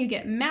through there, and you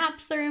get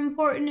maps that are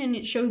important, and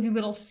it shows you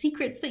little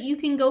secrets that you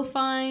can go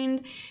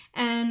find,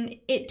 and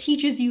it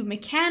teaches you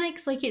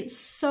mechanics. Like it's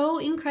so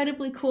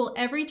incredibly cool.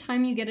 Every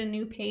time you get a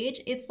new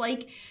page, it's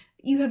like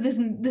you have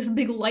this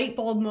big light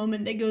bulb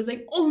moment that goes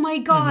like, oh my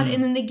god,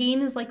 and then the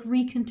game is like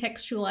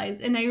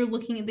recontextualized, and now you're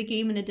looking at the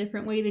game in a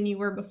different way than you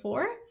were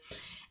before.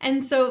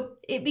 And so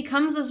it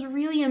becomes this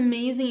really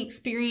amazing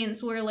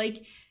experience where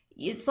like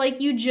it's like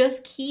you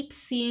just keep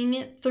seeing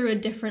it through a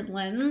different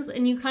lens,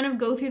 and you kind of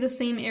go through the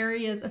same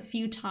areas a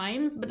few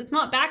times, but it's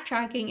not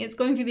backtracking, it's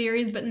going through the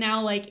areas, but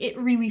now like it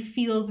really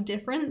feels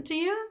different to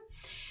you.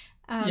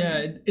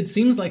 It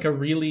seems like a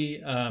really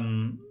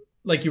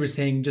like you were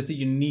saying, just a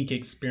unique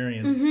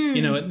experience.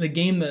 You know, the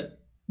game that,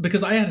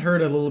 because I had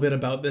heard a little bit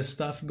about this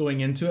stuff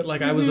going into it,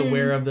 like I was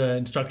aware of the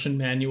instruction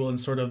manual and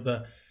sort of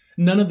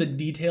none of the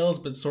details,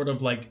 but sort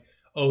of like,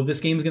 oh, this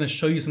game's going to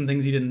show you some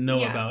things you didn't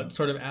know about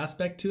sort of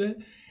aspect to it.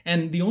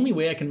 And the only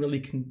way I can really,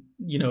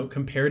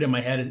 compare it in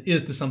my head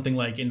is to something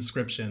like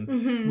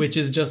Inscription, which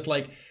is just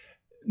like,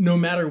 no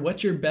matter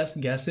what your best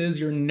guess is,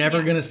 you're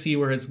never going to see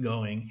where it's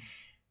going.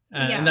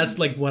 And that's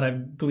like what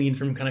I've gleaned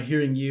from kind of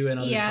hearing you and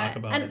others talk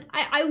about it.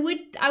 I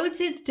would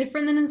say it's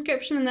different than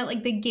Inscription in that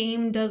like the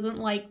game doesn't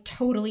like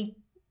totally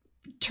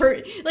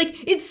like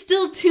it's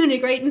still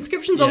Tunic, right?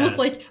 Inscription's almost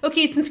like,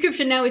 okay, it's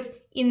Inscription, now it's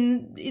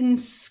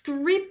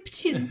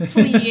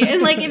inscriptedly,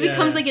 and like it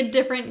becomes like a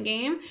different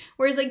game,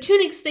 whereas like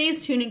Tunic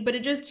stays Tunic, but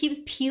it just keeps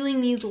peeling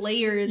these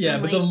layers.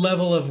 But like, the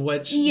level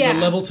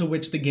to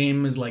which the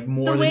game is like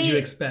more than you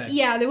expect.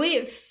 The way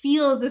it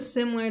feels is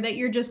similar, that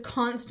you're just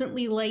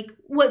constantly like,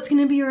 what's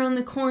gonna be around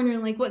the corner,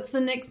 like what's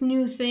the next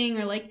new thing,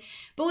 or like,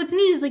 but what's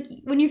neat is like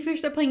when you first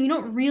start playing, you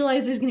don't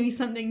realize there's gonna be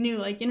something new.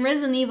 Like in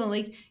Resident Evil,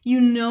 like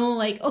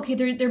like, okay,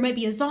 there might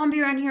be a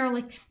zombie around here, or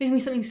like there's gonna be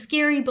something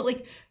scary, but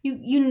like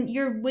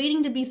you're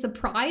waiting to be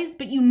surprised,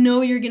 but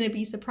you're gonna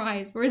be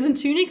surprised. Whereas in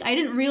Tunic, I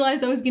didn't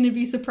realize I was gonna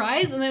be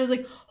surprised, and then I was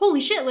like,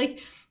 holy shit,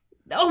 like,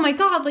 oh my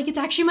god, like it's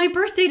actually my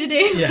birthday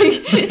today.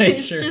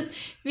 It's just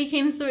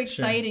became so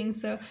exciting.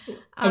 So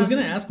I was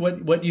gonna ask,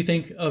 what do you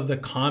think of the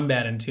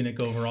combat in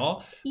Tunic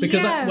overall?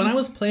 Because when I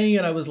was playing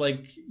it, I was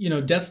like,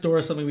 Death's Door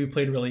is something we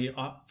played really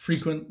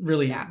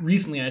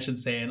recently, I should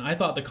say, and I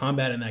thought the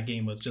combat in that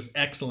game was just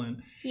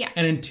excellent.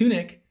 And in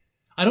Tunic,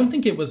 I don't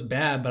think it was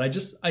bad, but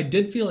I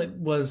did feel it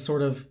was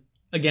sort of,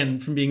 again,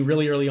 from being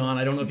really early on,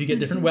 I don't know if you get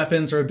different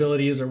weapons or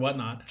abilities or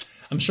whatnot.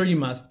 I'm sure you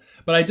must.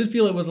 But I did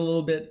feel it was a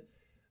little bit,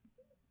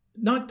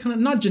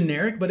 not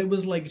generic, but it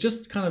was like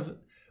just kind of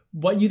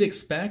what you'd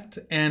expect,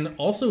 and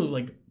also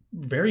like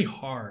very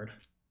hard.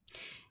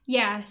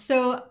 Yeah,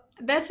 so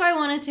that's why I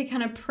wanted to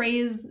kind of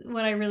praise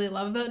what I really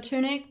love about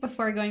Tunic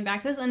before going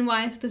back to this, and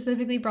why I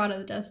specifically brought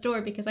up Death's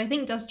Door, because I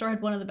think Death's Door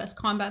had one of the best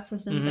combat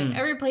systems I've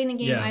ever played in a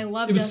game. Yeah. I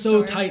love Death's Door.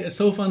 It was so tight. It's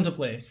so fun to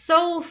play.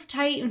 So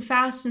tight and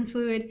fast and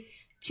fluid.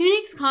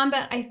 Tunic's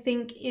combat, I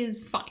think,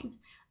 is fine.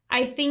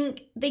 I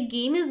think the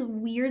game is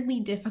weirdly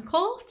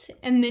difficult,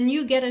 and then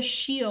you get a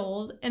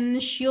shield, and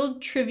the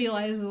shield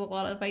trivializes a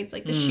lot of fights.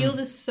 Like, the shield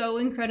is so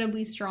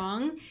incredibly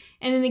strong,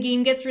 and then the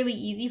game gets really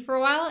easy for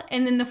a while,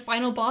 and then the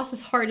final boss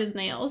is hard as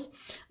nails.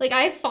 Like,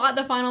 I fought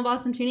the final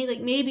boss in Tunic,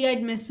 like, maybe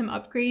I'd missed some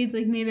upgrades,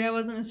 like, maybe I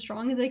wasn't as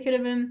strong as I could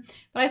have been,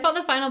 but I fought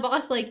the final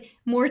boss, like,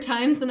 more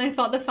times than I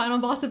fought the final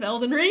boss of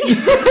Elden Ring.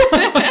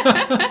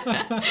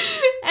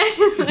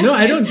 No,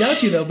 I don't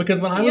doubt you, though,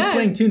 because when I was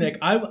playing Tunic,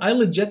 I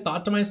legit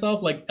thought to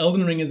myself, like,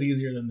 Elden Ring is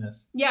easier than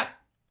this. Yeah,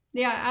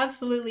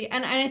 absolutely.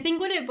 And I think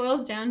what it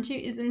boils down to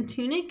is in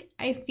Tunic,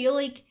 I feel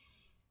like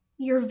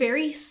you're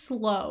very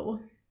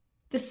slow.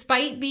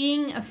 Despite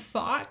being a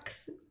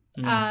fox,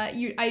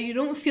 You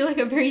don't feel like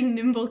a very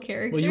nimble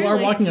character. Well, you are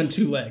walking on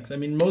 2 legs. I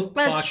mean, most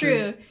that's foxes...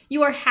 true.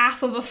 You are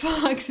half of a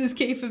fox's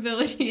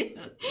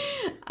capabilities.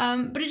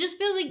 But it just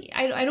feels like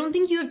I don't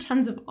think you have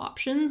tons of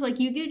options. Like,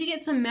 you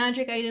get some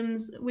magic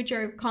items, which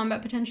are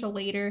combat potential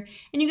later,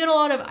 and you get a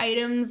lot of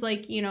items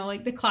like, you know,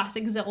 like the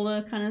classic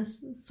Zelda kind of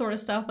sort of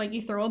stuff, like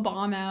you throw a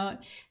bomb out,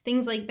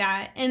 things like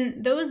that.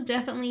 And those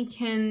definitely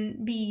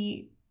can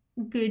be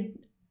good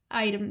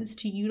items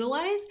to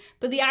utilize,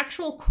 but the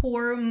actual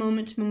core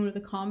moment to moment of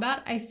the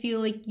combat, I feel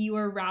like you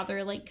are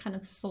rather like kind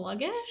of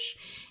sluggish,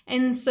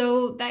 and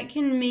so that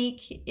can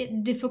make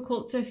it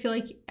difficult to feel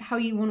like how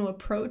you want to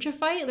approach a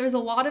fight. There's a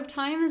lot of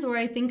times where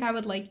I think I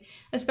would like,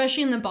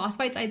 especially in the boss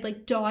fights, I'd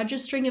like dodge a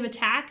string of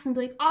attacks and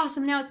be like,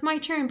 awesome, now it's my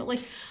turn, but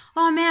like,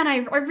 oh man, I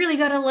really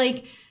gotta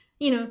like,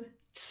 you know,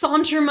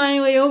 saunter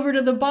my way over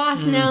to the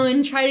boss now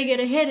and try to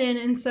get a hit in.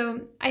 And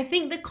so I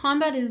think the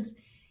combat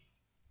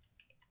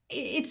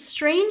it's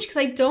strange because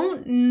I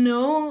don't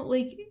know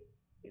like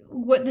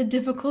what the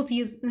difficulty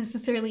is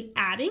necessarily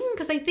adding,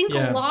 because I think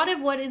a lot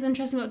of what is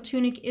interesting about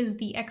Tunic is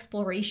the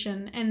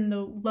exploration and the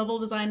level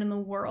design in the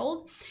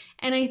world,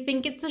 and I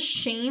think it's a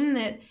shame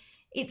that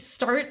it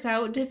starts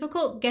out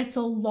difficult, gets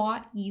a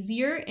lot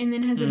easier, and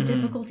then has a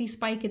difficulty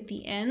spike at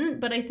the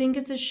end. But I think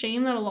it's a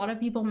shame that a lot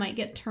of people might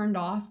get turned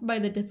off by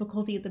the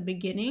difficulty at the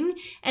beginning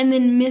and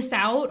then miss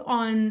out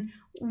on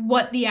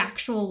what the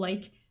actual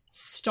like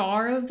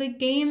star of the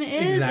game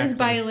is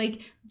by like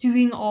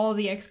doing all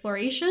the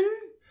exploration.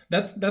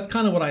 That's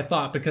kind of what I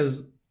thought,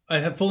 because I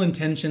have full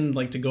intention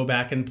like to go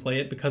back and play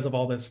it because of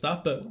all this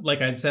stuff, but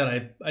like I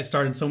said, I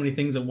started so many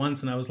things at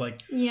once, and I was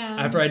like,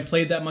 after I'd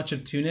played that much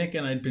of Tunic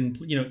and I'd been,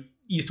 you know,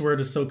 Eastward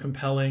is so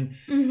compelling,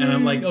 and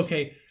I'm like,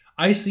 okay,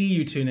 I see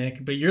you,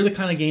 Tunic, but you're the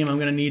kind of game I'm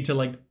gonna need to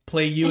like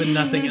play you and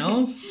nothing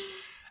else.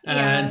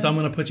 And so I'm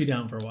gonna put you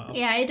down for a while.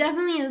 Yeah, it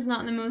definitely is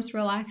not the most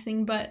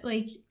relaxing, but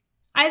like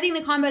I think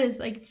the combat is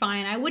like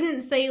fine. I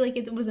wouldn't say like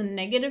it was a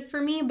negative for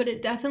me, but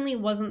it definitely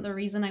wasn't the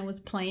reason I was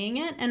playing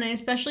it. And I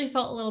especially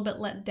felt a little bit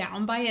let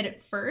down by it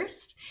at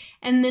first.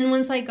 And then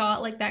once I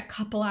got like that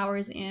couple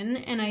hours in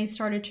and I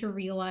started to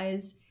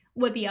realize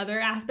what the other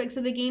aspects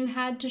of the game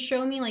had to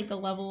show me, like the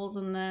levels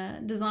and the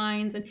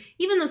designs, and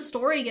even the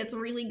story gets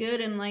really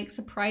good and like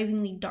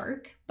surprisingly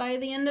dark by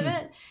the end of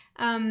it.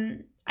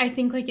 I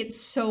think like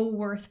it's so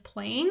worth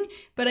playing,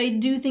 but I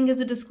do think as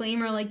a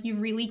disclaimer, like you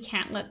really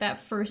can't let that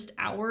first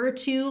hour or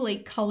two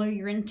like color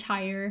your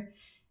entire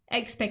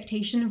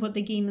expectation of what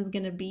the game is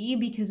going to be,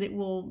 because it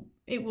will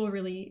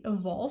really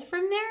evolve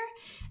from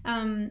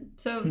there.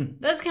 So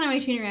that's kind of my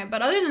tuning rant.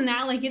 But other than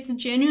that, like it's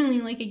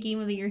genuinely like a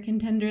Game of the Year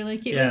contender.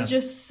 Like it was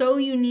just so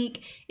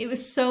unique. It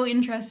was so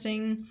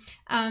interesting.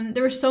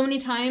 There were so many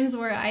times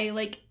where I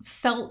like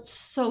felt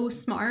so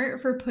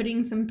smart for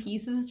putting some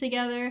pieces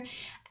together.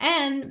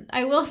 And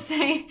I will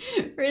say,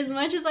 for as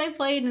much as I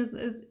played and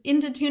as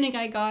into Tunic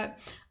I got,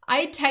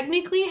 I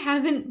technically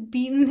haven't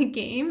beaten the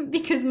game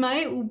because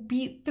my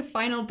beat the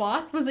final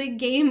boss was a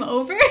game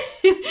over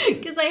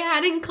because I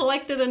hadn't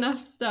collected enough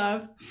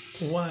stuff.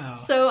 Wow.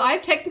 So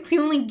I've technically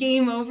only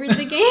game overed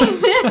the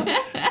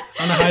game.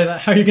 I don't know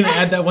how you're going to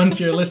add that one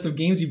to your list of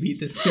games you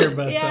beat this year.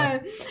 But yeah.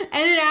 And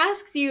it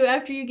asks you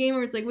after your game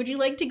over, it's like, would you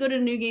like to go to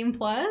New Game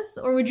Plus,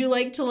 or would you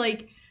like to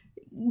like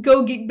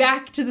go get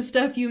back to the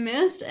stuff you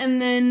missed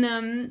and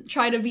then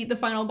try to beat the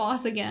final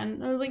boss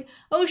again? I was like,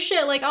 oh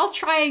shit, like I'll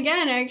try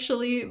again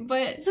actually.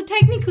 But so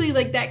technically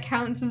like that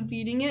counts as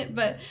beating it,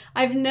 but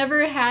I've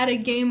never had a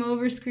game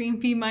over screen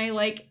be my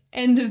like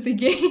end of the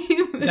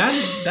game.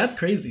 That's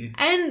crazy.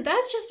 And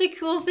that's just a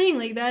cool thing.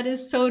 Like that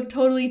is so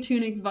totally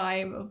Tunic's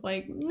vibe of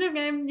like,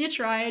 okay, you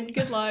tried,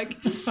 good luck.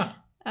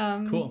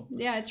 Cool.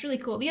 Yeah, it's really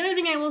cool. The other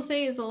thing I will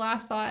say is the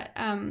last thought,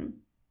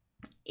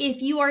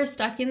 if you are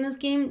stuck in this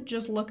game,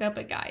 just look up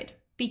a guide,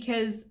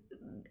 because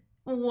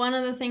one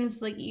of the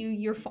things, like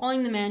you're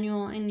following the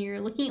manual and you're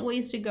looking at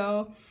ways to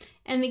go,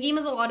 and the game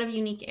has a lot of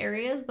unique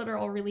areas that are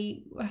all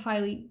really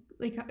highly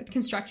like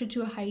constructed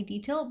to a high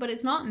detail, but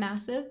it's not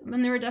massive.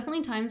 And there were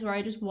definitely times where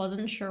I just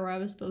wasn't sure where I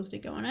was supposed to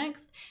go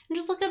next. And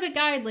just look up a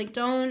guide. Like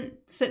don't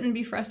sit and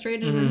be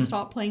frustrated and then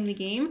stop playing the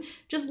game.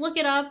 Just look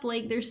it up.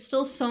 Like there's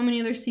still so many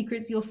other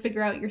secrets you'll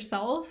figure out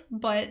yourself,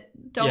 but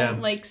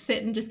don't like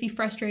sit and just be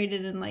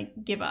frustrated and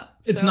like give up.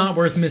 It's not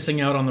worth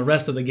missing out on the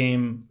rest of the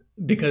game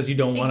because you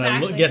don't want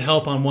to get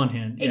help on one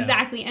hand. Yeah.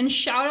 Exactly. And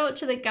shout out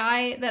to the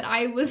guy that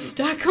I was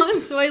stuck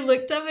on. So I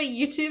looked up a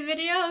YouTube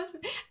video,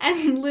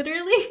 and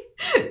literally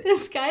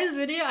this guy's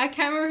video, I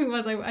can't remember who it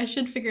was. I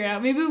should figure it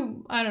out. Maybe,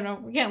 I don't know.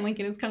 We can't link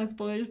it. It's kind of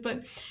spoilers,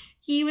 but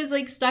he was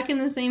like stuck in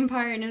the same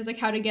part, and it was like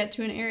how to get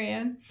to an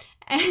area.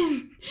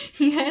 And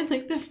he had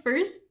like the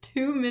first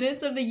 2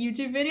 minutes of the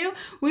YouTube video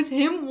was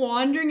him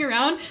wandering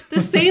around the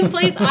same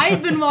place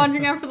I'd been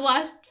wandering around for the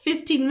last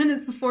 15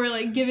 minutes before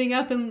like giving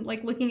up and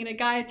like looking at a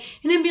guide,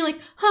 and then being like,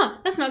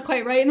 that's not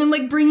quite right, and then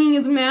like bringing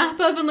his map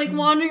up and like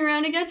wandering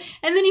around again,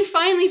 and then he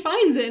finally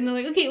finds it, and I'm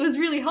like, okay, it was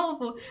really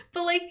helpful,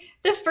 but like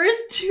the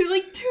first 2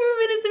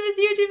 minutes of his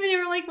YouTube video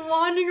were like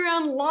wandering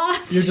around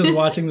lost. You're just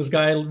watching this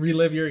guy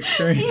relive your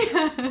experience.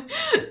 Yeah.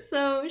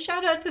 So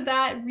shout out to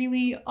that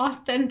really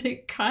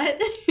authentic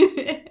cut.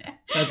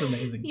 That's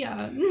amazing.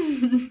 Yeah.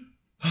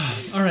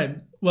 All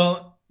right.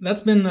 Well,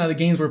 that's been the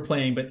games we're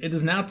playing, but it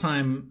is now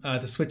time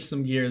to switch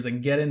some gears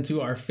and get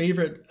into our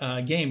favorite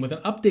game with an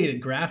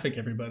updated graphic,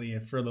 everybody,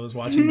 for those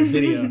watching the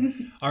video.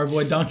 Our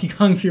boy Donkey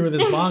Kong's here with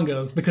his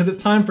bongos because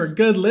it's time for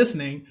good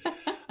listening.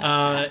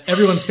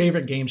 Everyone's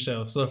favorite game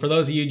show. So for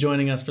those of you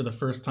joining us for the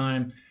first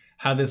time,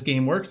 how this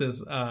game works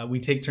is we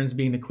take turns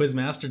being the quiz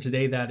master.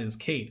 Today, that is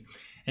Kate.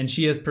 And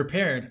she has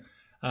prepared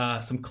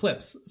some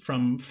clips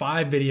from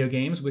 5 video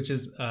games, which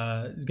is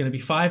going to be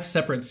 5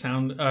 separate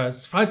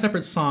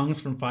songs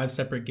from 5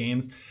 separate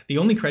games. The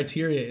only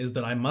criteria is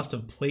that I must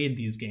have played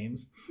these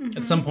games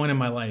at some point in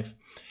my life.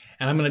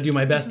 And I'm going to do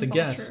my best to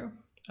guess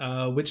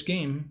which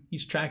game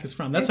each track is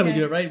from. That's how we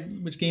do it, right?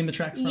 Which game the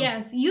track's from?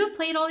 Yes, you have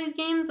played all these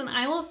games, and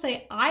I will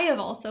say I have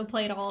also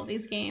played all of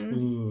these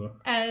games. Ooh.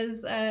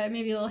 As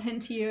maybe a little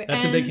hint to you.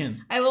 That's a big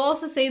hint. I will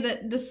also say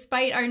that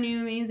despite our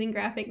new amazing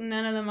graphic,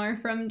 none of them are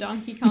from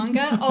Donkey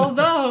Konga,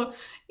 although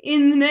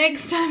in the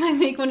next time I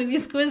make one of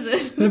these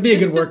quizzes. That'd be a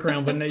good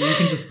workaround, wouldn't it? You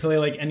can just play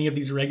like any of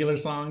these regular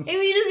songs. It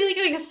would just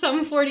be like a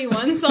Sum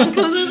 41 song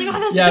comes out, like,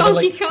 oh, that's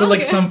Donkey Konga. But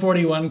like Sum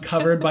 41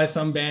 covered by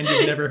some band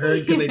you've never heard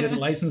because they didn't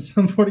license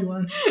Sum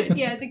 41.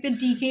 Yeah, it's like the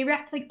DK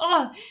rap, like,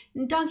 oh,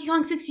 Donkey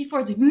Kong 64.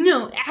 It's like,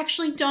 no,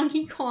 actually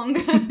Donkey Kong.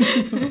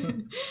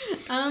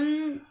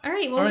 All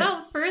right, well,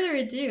 without further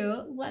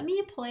ado, let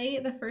me play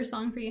the first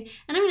song for you.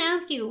 And I'm going to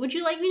ask you, would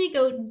you like me to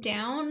go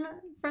down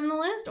from the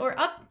list or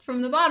up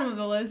from the bottom of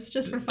the list,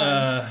 just for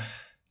fun?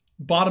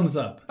 Bottoms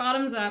up.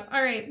 Bottoms up.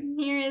 All right,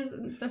 here is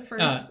the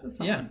first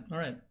song. Yeah, all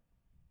right.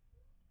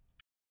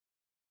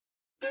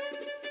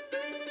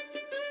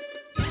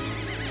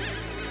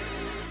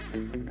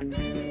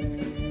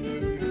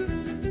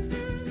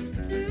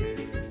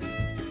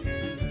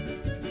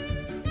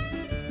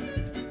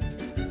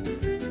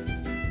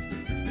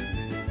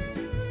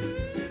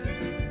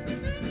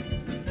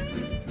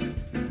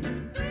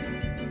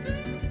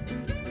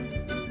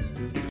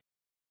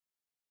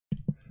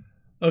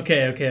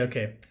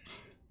 Okay.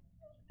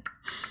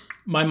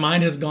 My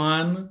mind has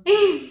gone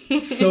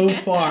so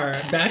far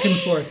back and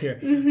forth here.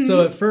 Mm-hmm.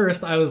 So at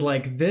first I was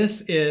like,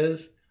 this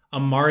is a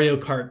Mario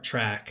Kart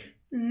track.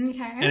 Okay.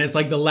 And it's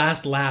like the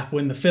last lap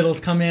when the fiddles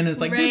come in and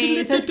it's like... Right,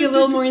 it starts to get a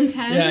little more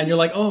intense. Yeah, and you're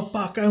like, oh,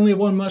 fuck, I only have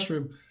 1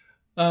 mushroom.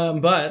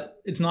 But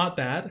it's not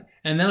that.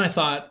 And then I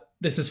thought,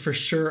 this is for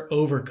sure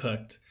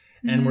Overcooked.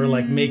 And we're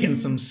like making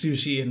some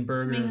sushi and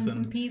burgers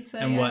and pizza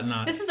and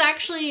whatnot. This is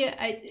actually...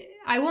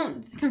 I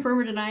won't confirm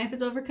or deny if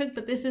it's Overcooked,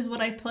 but this is what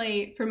I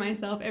play for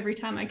myself every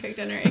time I cook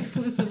dinner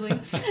exclusively.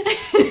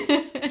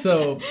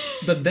 So,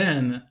 but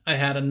then I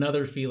had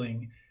another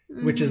feeling,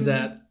 which is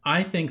that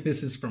I think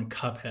this is from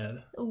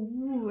Cuphead.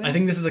 Ooh. I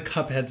think this is a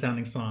Cuphead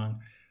sounding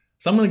song.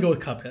 So I'm going to go with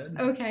Cuphead.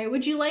 Okay.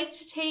 Would you like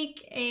to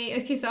take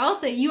a... Okay, so I'll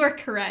say you are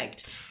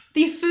correct.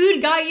 The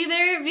food got you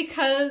there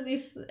because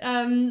these...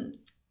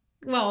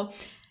 well...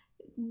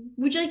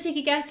 Would you like to take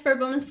a guess for a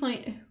bonus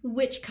point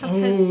which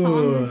Cuphead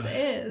song this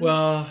is?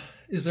 Well,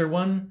 is there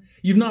one?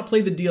 You've not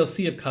played the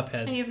DLC of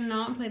Cuphead. I have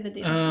not played the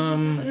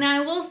DLC. Now, I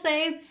will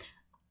say,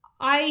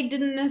 I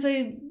didn't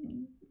necessarily...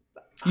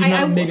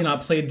 Maybe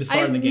not played this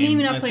far in the game.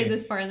 Maybe not played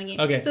this far in the game.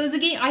 Okay. So it's a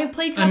game... I have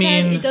played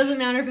Cuphead. It doesn't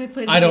matter if I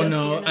played the DLC I don't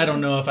know. or not. I don't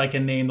know if I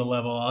can name the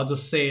level. I'll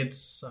just say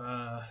it's...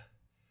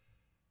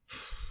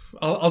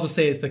 I'll just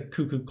say it's the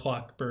Cuckoo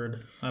Clock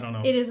Bird. I don't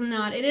know. It is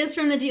not. It is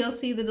from the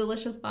DLC, The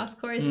Delicious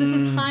Last Course. This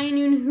is High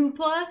Noon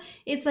Hoopla.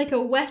 It's like a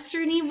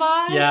westerny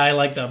boss. Yeah, I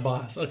like that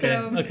boss. Okay,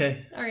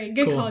 okay. All right,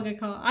 good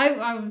call.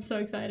 I'm so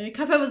excited.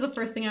 Cuphead was the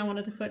first thing I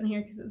wanted to put in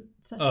here because it's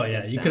such a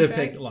good you soundtrack. could have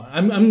picked a lot.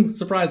 I'm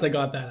surprised I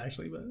got that,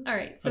 actually. But all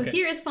right, so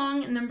here is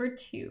song number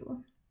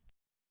 2.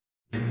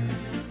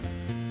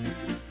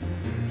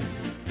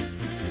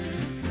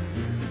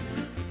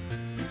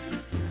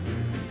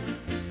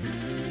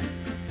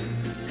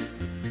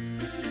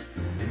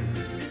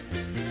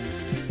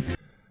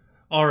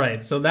 All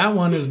right, so that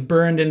one is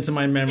burned into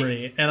my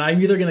memory, and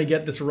I'm either going to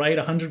get this right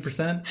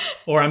 100%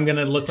 or I'm going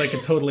to look like a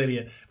total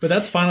idiot. But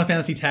that's Final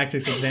Fantasy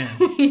Tactics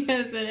Advance.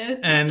 Yes, it is.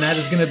 And that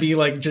is going to be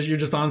like you're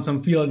just on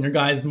some field and your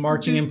guy's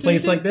marching in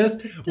place like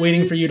this,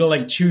 waiting for you to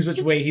like choose which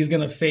way he's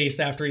going to face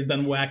after he's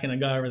done whacking a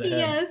guy over the head.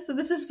 Yes, so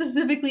this is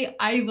specifically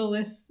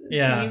Ivolus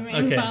game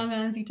in Final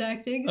Fantasy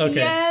Tactics. Okay.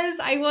 Yes,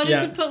 I wanted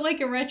to put like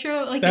a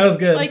retro, like that was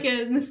good. Like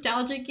a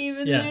nostalgic game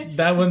in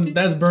there.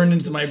 That's burned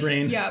into my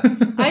brain. Yeah,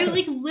 I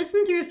like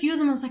listened through a few of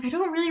them, I was like, I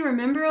don't really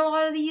remember a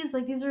lot of these.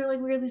 Like, these are like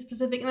weirdly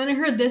specific. And then I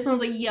heard this one, I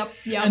was like, yep.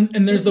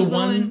 And there's the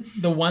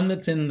one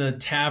that's in the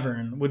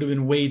tavern would have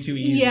been way too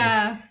easy.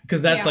 Yeah.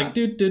 Because that's like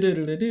where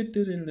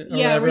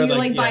you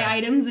like buy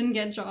items and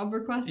get job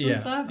requests and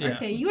stuff. Yeah.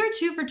 Okay, you are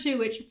 2 for 2,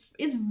 which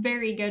is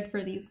very good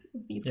for these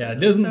quizzes. Yeah, it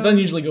doesn't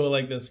usually go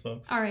like this,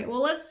 folks. All right,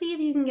 well, let's see if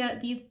you can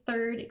get the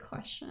third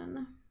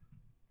question.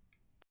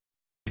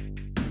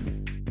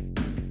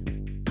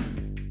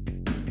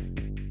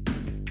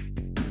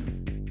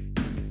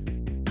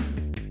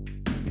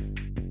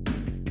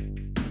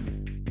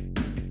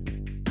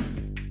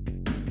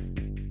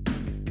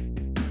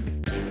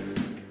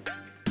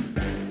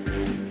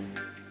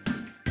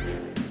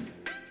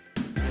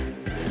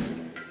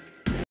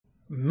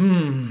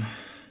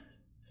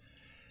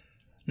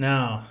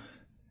 Now,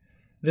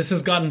 this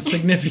has gotten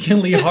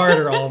significantly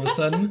harder all of a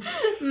sudden.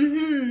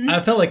 I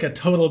felt like a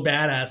total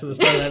badass at the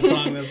start of that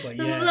song. That's like,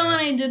 this is the one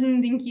I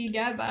didn't think you'd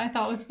get, but I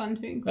thought was fun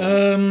to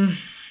include.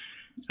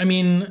 I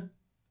mean,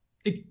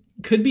 it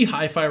could be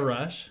Hi-Fi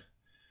Rush.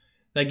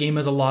 That game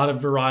has a lot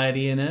of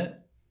variety in it,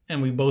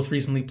 and we both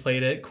recently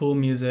played it. Cool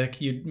music.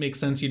 Makes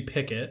sense you'd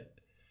pick it.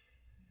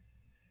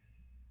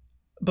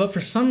 But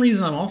for some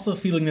reason, I'm also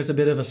feeling there's a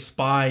bit of a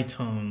spy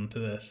tone to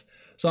this.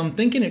 So I'm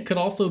thinking it could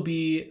also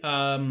be,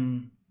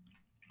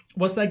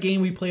 what's that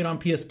game we played on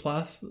PS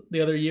Plus the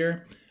other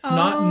year?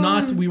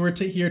 Not we were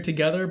here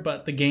together,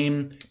 but the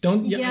game. You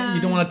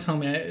don't want to tell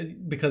me,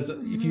 because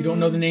if you don't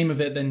know the name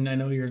of it, then I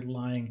know you're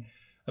lying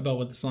about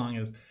what the song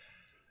is.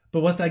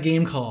 But what's that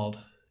game called?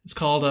 It's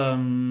called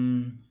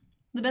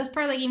The best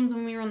part of that game is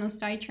when we were on the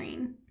Sky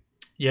Train.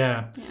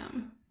 Yeah.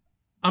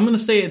 I'm gonna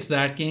say it's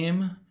that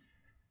game.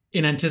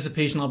 In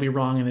anticipation, I'll be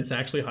wrong, and it's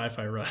actually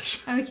Hi-Fi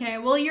Rush. Okay,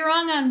 well, you're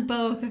wrong on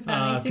both, if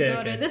that makes you feel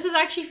better. This is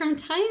actually from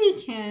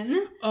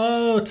Tinykin.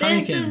 Oh, Tinykin.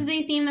 This is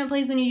the theme that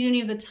plays when you do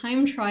any of the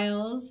time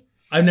trials.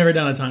 I've never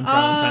done a time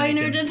trial in Tinykin. I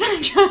never did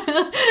time trial.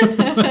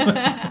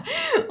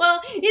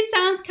 Well, it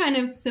sounds kind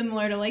of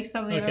similar to like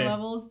some of the other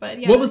levels, but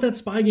yeah. What was that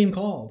spy game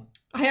called?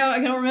 I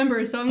don't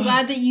remember, so I'm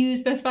glad that you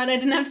specified I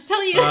didn't have to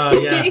tell you.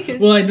 Yeah.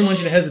 Well, I didn't want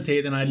you to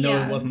hesitate, then I'd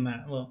know it wasn't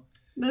that. Well...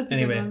 That's a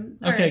good one.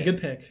 Okay, right. Good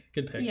pick.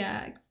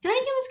 Yeah, Tinykin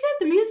was good.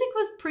 The music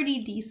was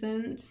pretty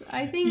decent,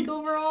 I think,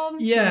 overall.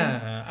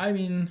 Yeah, so. I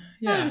mean,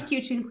 yeah. It was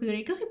cute to include it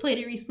because we played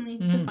it recently.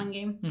 It's a fun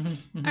game.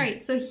 All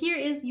right, so here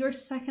is your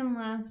second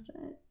last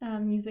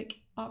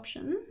music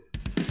option.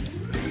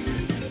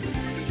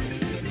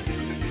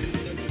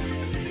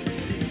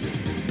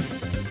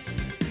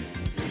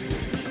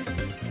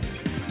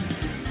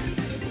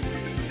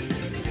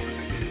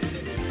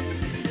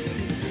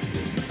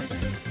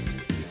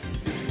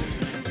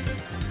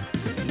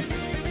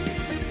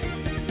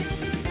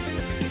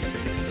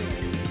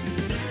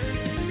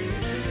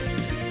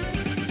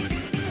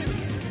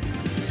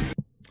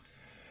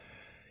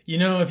 You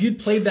know, if you'd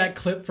played that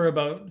clip for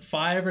about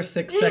 5 or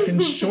 6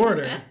 seconds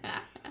shorter,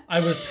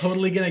 I was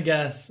totally going to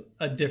guess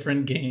a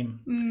different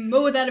game.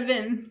 What would that have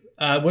been?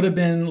 It would have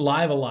been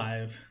Live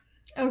Alive.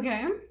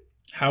 Okay.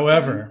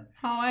 However,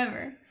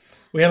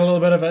 we had a little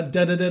bit of a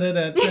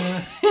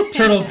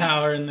turtle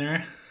power in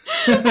there.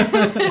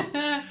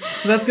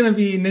 So that's going to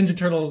be Ninja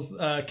Turtles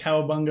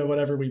Cowabunga,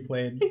 whatever we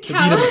played.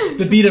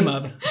 The beat 'em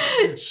up.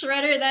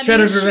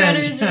 Shredder's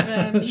Revenge.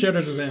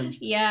 Shredder's Revenge.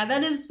 Yeah,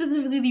 that is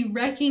specifically the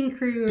Wrecking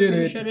Crew from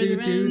Shredder's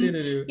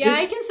Revenge. Yeah,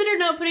 I considered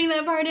not putting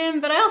that part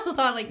in, but I also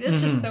thought, like,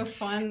 it's just so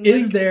fun.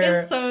 It's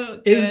so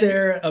good. Is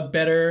there a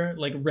better,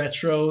 like,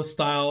 retro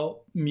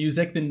style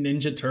music than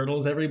Ninja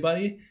Turtles,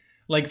 everybody?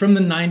 Like, from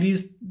the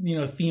 90s, you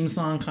know, theme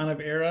song kind of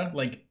era,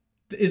 like,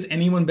 is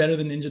anyone better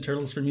than Ninja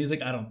Turtles for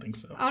music? I don't think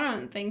so. I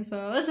don't think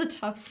so. That's a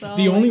tough sell.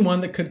 The only one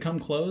that could come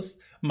close,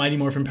 Mighty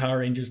Morphin Power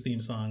Rangers theme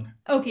song.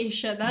 Okay,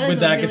 shit. That is with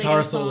a that really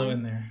guitar good solo song.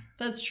 in there.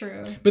 That's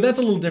true. But that's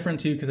a little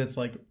different too, because it's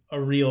like a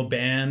real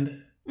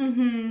band.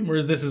 Mm-hmm.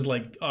 Whereas this is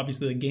like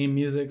obviously the game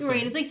music. So.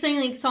 Right. It's like saying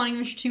like Sonic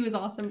Adventure 2 is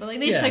awesome, but like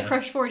they just like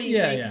Crush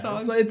 40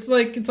 songs. It's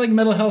like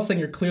Metal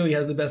Hellsinger clearly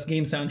has the best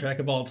game soundtrack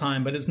of all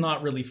time, but it's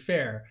not really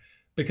fair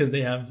because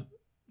they have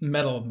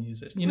metal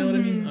music. You know what I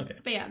mean? Okay.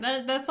 But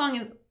yeah, that song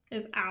is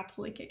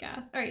absolutely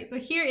kick-ass. All right, so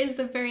here is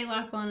the very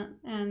last one,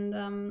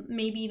 and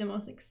maybe the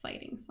most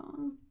exciting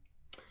song.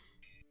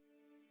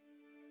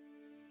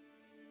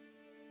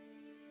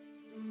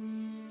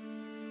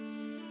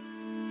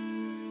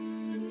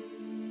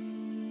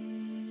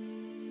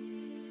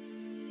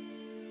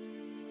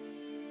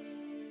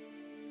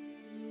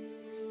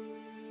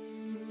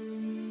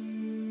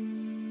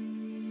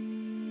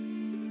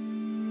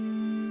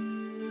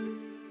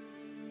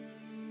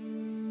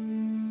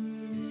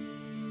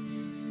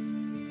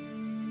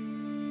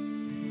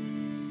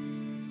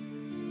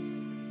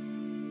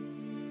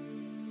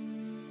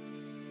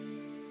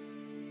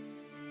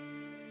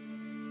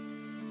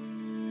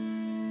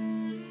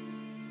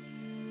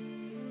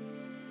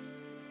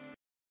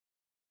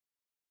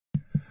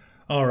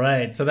 All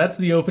right, so that's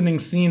the opening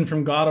scene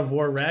from God of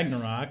War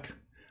Ragnarok.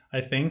 I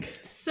think.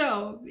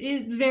 So,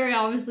 it's very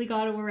obviously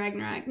God of War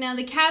Ragnarok. Now,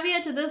 the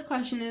caveat to this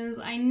question is,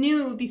 I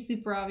knew it would be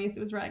super obvious it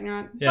was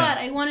Ragnarok, but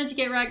I wanted to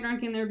get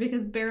Ragnarok in there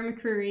because Bear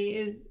McCreary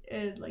is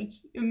a,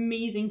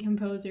 amazing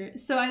composer.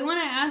 So, I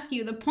want to ask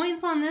you, the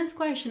points on this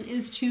question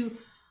is to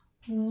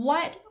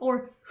what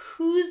or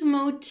whose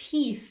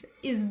motif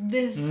is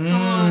this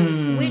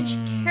song? Which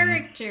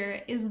character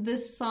is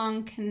this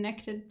song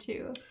connected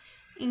to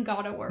in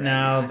God of War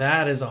Ragnarok? Now,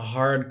 that is a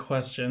hard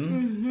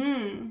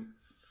question.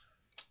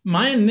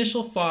 My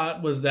initial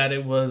thought was that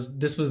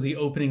this was the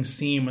opening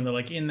scene when they're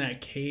in that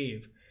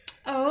cave.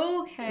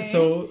 Okay.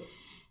 So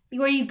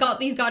where he's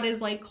got his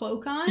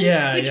cloak on.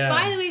 Yeah. Which,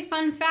 by the way,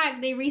 fun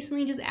fact, they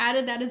recently just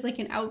added that as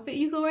an outfit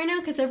you can wear now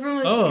because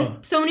because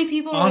so many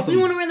people were we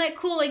want to wear that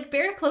cool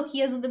bear cloak he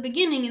has at the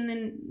beginning and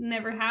then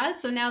never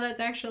has. So now that's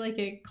actually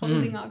a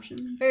clothing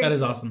option. That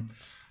is awesome.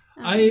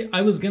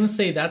 I was gonna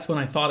say that's when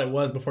I thought it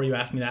was before you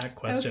asked me that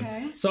question.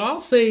 Okay. So I'll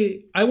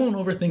say I won't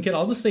overthink it.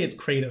 I'll just say it's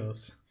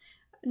Kratos.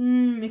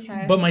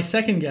 Okay. But my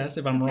second guess,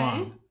 if I'm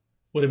wrong,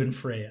 would have been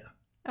Freya.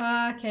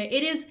 Okay.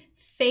 It is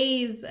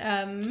Faye's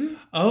theme.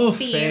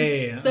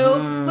 Faye.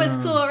 So what's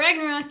cool about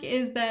Ragnarok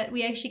is that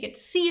we actually get to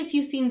see a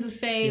few scenes with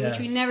Faye, which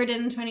we never did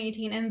in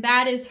 2018, and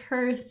that is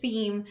her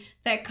theme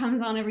that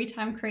comes on every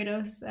time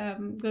Kratos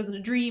goes in a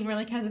dream or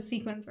has a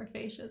sequence where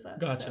Faye shows up.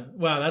 Gotcha. So.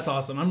 Wow, that's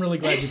awesome. I'm really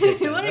glad you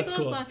picked that. What That's a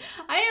cool song.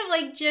 I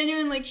have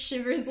genuine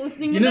shivers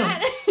listening to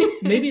that.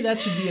 Maybe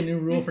that should be a new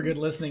rule for good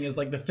listening is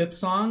the fifth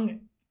song.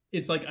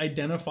 It's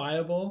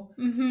identifiable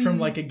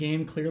from a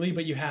game clearly,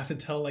 but you have to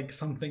tell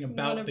something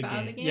about the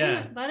game.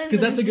 Yeah, because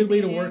that's a good way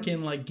to work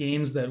in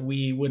games that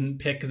we wouldn't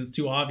pick because it's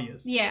too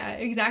obvious. Yeah,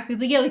 exactly.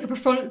 It's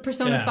a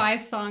Persona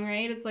 5 song,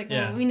 right? It's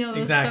well, we know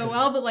those so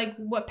well, but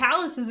what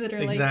palace is it? Or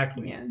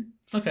exactly. Yeah.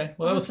 Okay,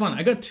 well that was fun.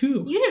 I got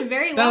 2. You did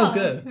very well. That was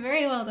good.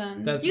 Very well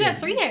done. You got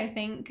 3, I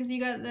think, because you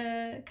got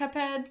the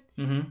Cuphead,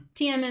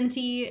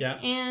 TMNT,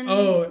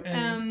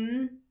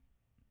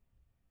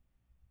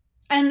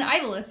 and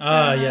Ivolus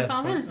from yes.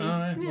 Final Fantasy.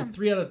 Right. Well,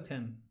 3 out of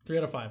 10. 3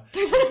 out of 5.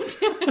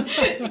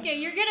 Okay,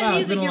 you're good at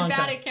music, you're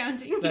bad at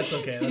counting. That's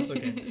okay.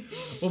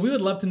 Well, we would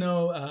love to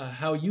know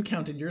how you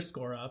counted your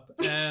score up.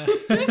 So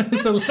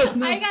let us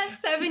know. I got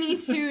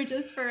 72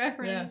 just for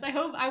reference.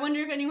 Yeah. I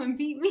wonder if anyone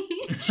beat me.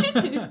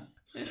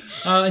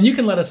 And you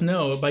can let us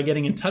know by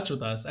getting in touch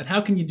with us. And how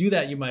can you do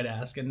that, you might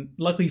ask? And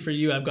luckily for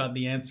you, I've got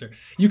the answer.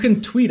 You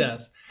can tweet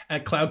us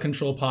at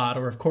cloudcontrolpod,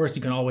 or of course,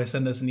 you can always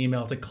send us an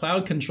email to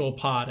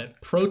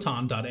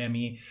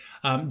cloudcontrolpod@proton.me,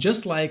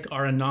 just like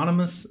our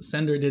anonymous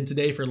sender did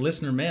today for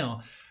listener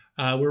mail,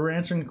 where we're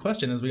answering a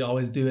question, as we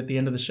always do at the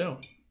end of the show.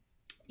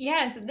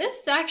 Yeah, so this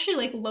is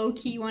actually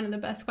low-key one of the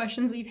best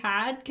questions we've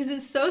had, because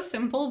it's so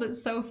simple but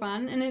so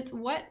fun, and it's,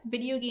 what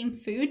video game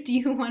food do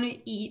you want to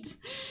eat?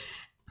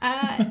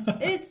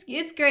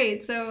 It's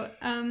great. So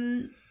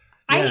I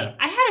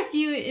had a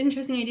few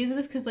interesting ideas of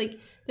this because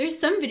there's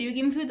some video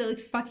game food that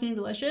looks fucking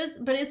delicious,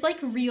 but it's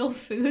real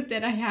food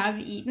that I have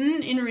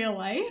eaten in real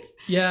life.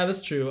 Yeah,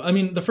 that's true. I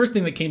mean, the first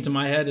thing that came to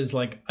my head is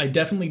I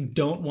definitely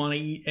don't want to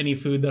eat any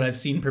food that I've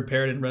seen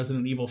prepared in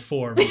Resident Evil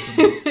 4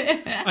 recently.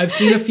 I've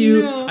seen a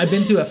few. No. I've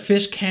been to a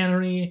fish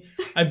cannery.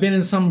 I've been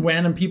in some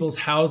random people's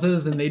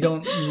houses, and they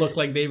don't look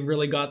like they've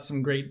really got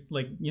some great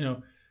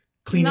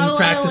cleaning not a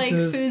practices.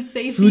 Lot of, food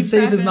safety. Food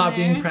safe is not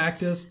being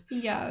practiced.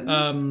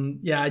 Yeah.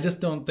 I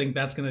just don't think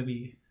that's going to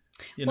be.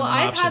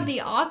 I've had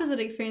the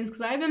opposite experience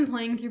because I've been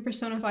playing through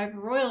Persona 5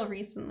 Royal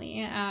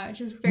recently, which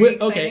is very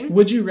exciting. Okay,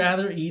 would you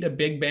rather eat a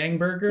Big Bang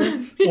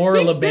burger or a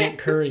LeBanc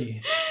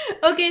curry?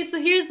 Okay, so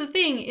here's the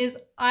thing: is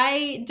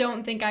I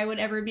don't think I would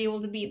ever be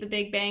able to beat the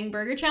Big Bang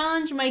Burger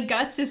Challenge. My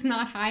guts is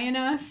not high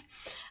enough.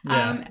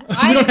 Yeah.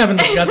 We don't have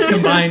enough guts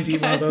combined to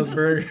eat one of those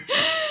burgers.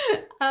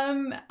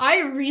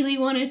 I really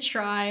want to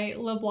try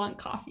LeBlanc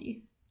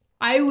coffee.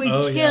 I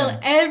would kill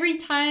every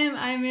time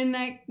I'm in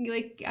that,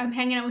 I'm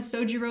hanging out with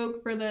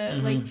Sojiroke for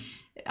the,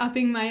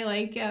 upping my,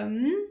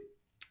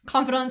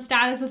 confidant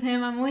status with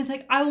him. I'm always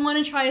I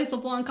want to try his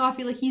LeBlanc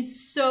coffee.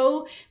 He's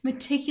so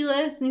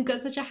meticulous and he's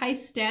got such a high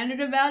standard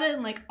about it.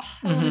 And, I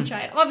want to try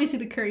it. Obviously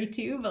the curry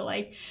too, but,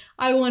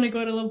 I want to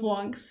go to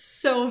LeBlanc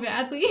so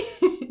badly.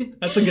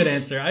 That's a good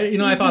answer.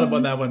 I thought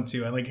about that one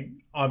too.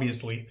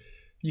 Obviously,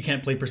 you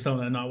can't play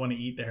Persona and not want to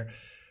eat there.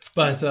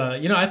 But,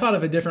 I thought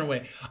of a different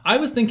way. I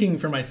was thinking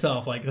for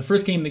myself, the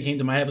first game that came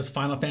to my head was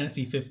Final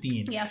Fantasy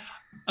 15. Yes.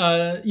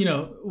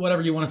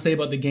 Whatever you want to say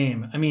about the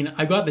game. I mean,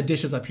 I've got the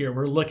dishes up here.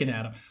 We're looking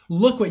at them.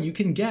 Look what you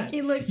can get.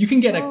 It looks You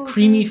can get so a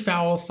creamy good.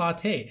 fowl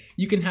sauté.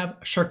 You can have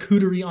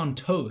charcuterie on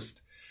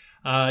toast.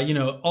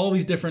 All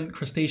these different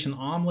crustacean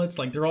omelets,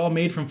 they're all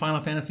made from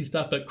Final Fantasy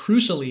stuff, but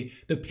crucially,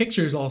 the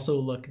pictures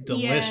also look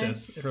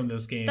delicious from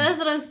this game. That's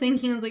what I was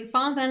thinking. It was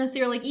Final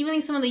Fantasy or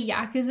even some of the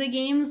Yakuza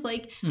games.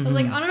 I was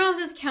I don't know if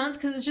this counts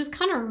because it's just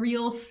kind of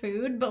real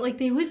food, but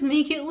they always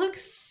make it look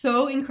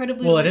so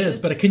incredibly delicious. It is,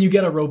 but can you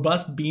get a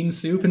robust bean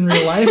soup in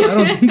real life? I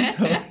don't think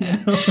so.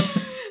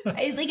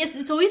 I guess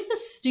it's always the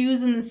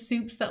stews and the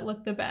soups that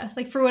look the best.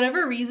 Like, for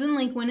whatever reason,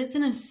 like, when it's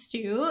in a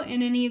stew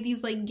in any of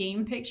these, like,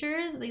 game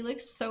pictures, they look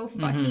so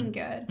fucking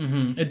good.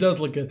 It does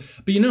look good.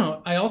 But, you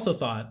know, I also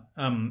thought,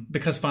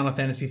 because Final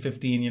Fantasy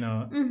 15, you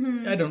know,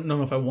 I don't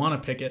know if I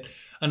want to pick it.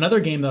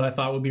 Another game that I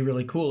thought would be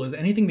really cool is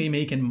anything they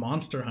make in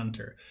Monster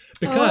Hunter.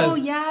 Because,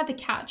 oh, yeah, the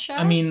cat chef.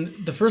 I mean,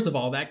 first of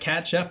all, that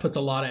cat chef puts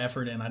a lot of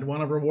effort in. I'd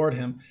want to reward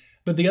him.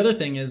 But the other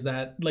thing is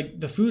that, like,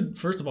 the food,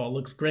 first of all,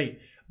 looks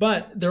great.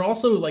 But they're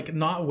also, like,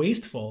 not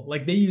wasteful.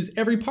 Like, they use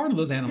every part of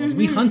those animals.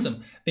 We hunt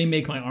them. They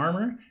make my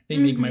armor. They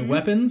make my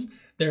weapons.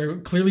 They're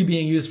clearly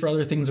being used for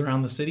other things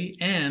around the city.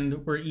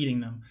 And we're eating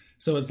them.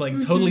 So it's, like,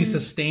 totally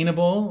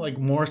sustainable. Like,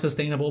 more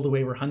sustainable the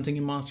way we're hunting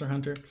in Monster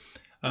Hunter.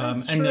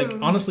 And, like,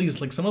 honestly,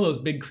 it's like some of those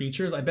big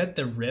creatures, I bet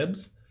the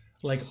ribs,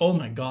 like, oh,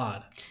 my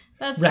God.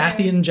 That's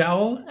Rathian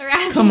Jowl?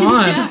 Come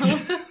on.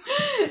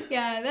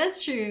 Yeah,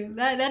 that's true.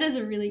 That is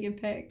a really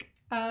good pick.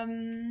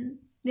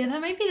 Yeah,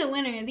 that might be the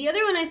winner. The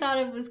other one I thought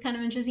of was kind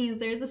of interesting is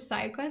there's a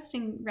side quest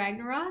in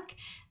Ragnarok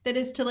that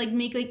is to, like,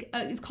 make, like,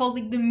 it's called,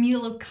 like, the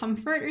Meal of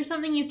Comfort or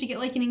something. You have to get,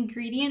 like, an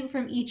ingredient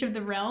from each of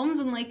the realms,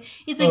 and, like,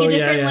 it's, like, a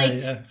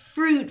different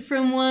fruit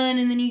from one,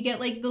 and then you get,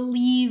 like, the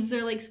leaves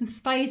or, like, some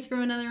spice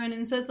from another one,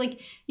 and so it's, like,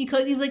 you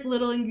collect these, like,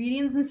 little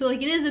ingredients, and so,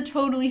 like, it is a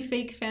totally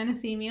fake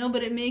fantasy meal,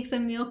 but it makes a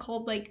meal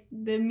called, like,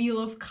 the Meal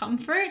of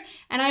Comfort,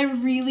 and I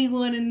really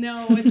want to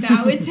know what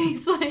that would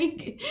taste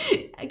like,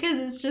 because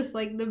it's just,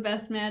 like, the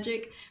best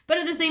magic, but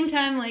at the same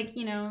time, like,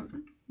 you know,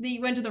 they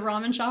went to the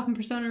ramen shop and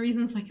for some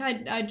reasons, like,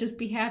 I'd just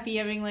be happy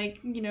having, like,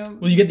 you know.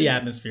 Well, you get the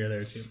atmosphere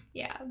there, too.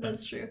 Yeah,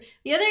 that's true.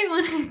 The other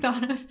one I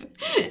thought of,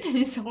 and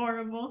it's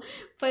horrible,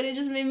 but it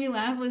just made me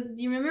laugh, was,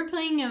 do you remember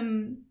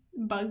playing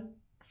Bug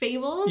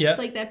Fables? Yeah.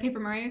 Like that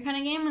Paper Mario kind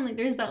of game? And, like,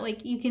 there's that,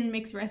 like, you can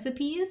mix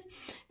recipes.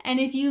 And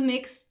if you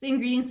mix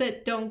ingredients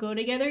that don't go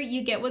together,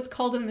 you get what's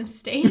called a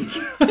mistake.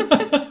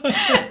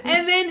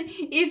 And then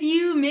if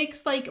you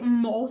mix, like,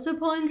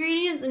 multiple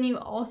ingredients and you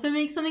also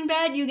make something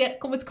bad, you get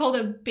what's called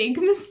a big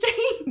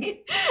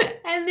mistake.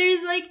 And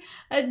there's, like,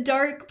 a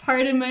dark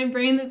part of my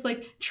brain that's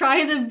like,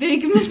 try the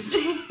big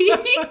mistake.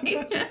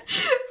 But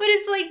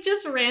it's, like,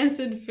 just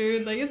rancid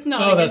food. Like, it's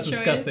not a good choice.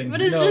 Disgusting.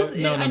 But it's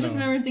I just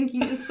remember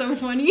thinking it's so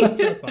funny.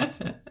 That's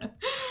awesome.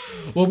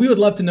 Well, we would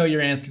love to know your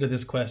answer to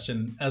this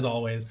question, as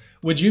always.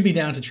 Would you be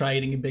down to try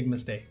eating a big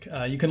mistake?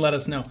 You can let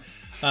us know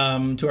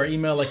to our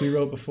email like we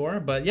wrote before.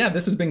 But yeah,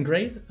 this has been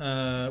great.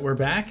 We're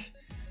back,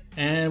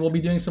 and we'll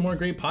be doing some more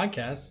great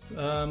podcasts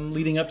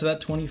leading up to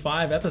that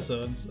 25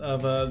 episodes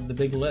of the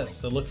big list.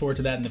 So look forward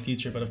to that in the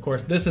future. But of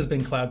course, this has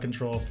been Cloud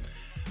Control,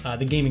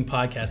 the gaming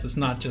podcast. It's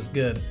not just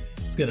good,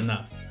 it's good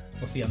enough.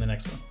 We'll see you on the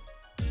next one.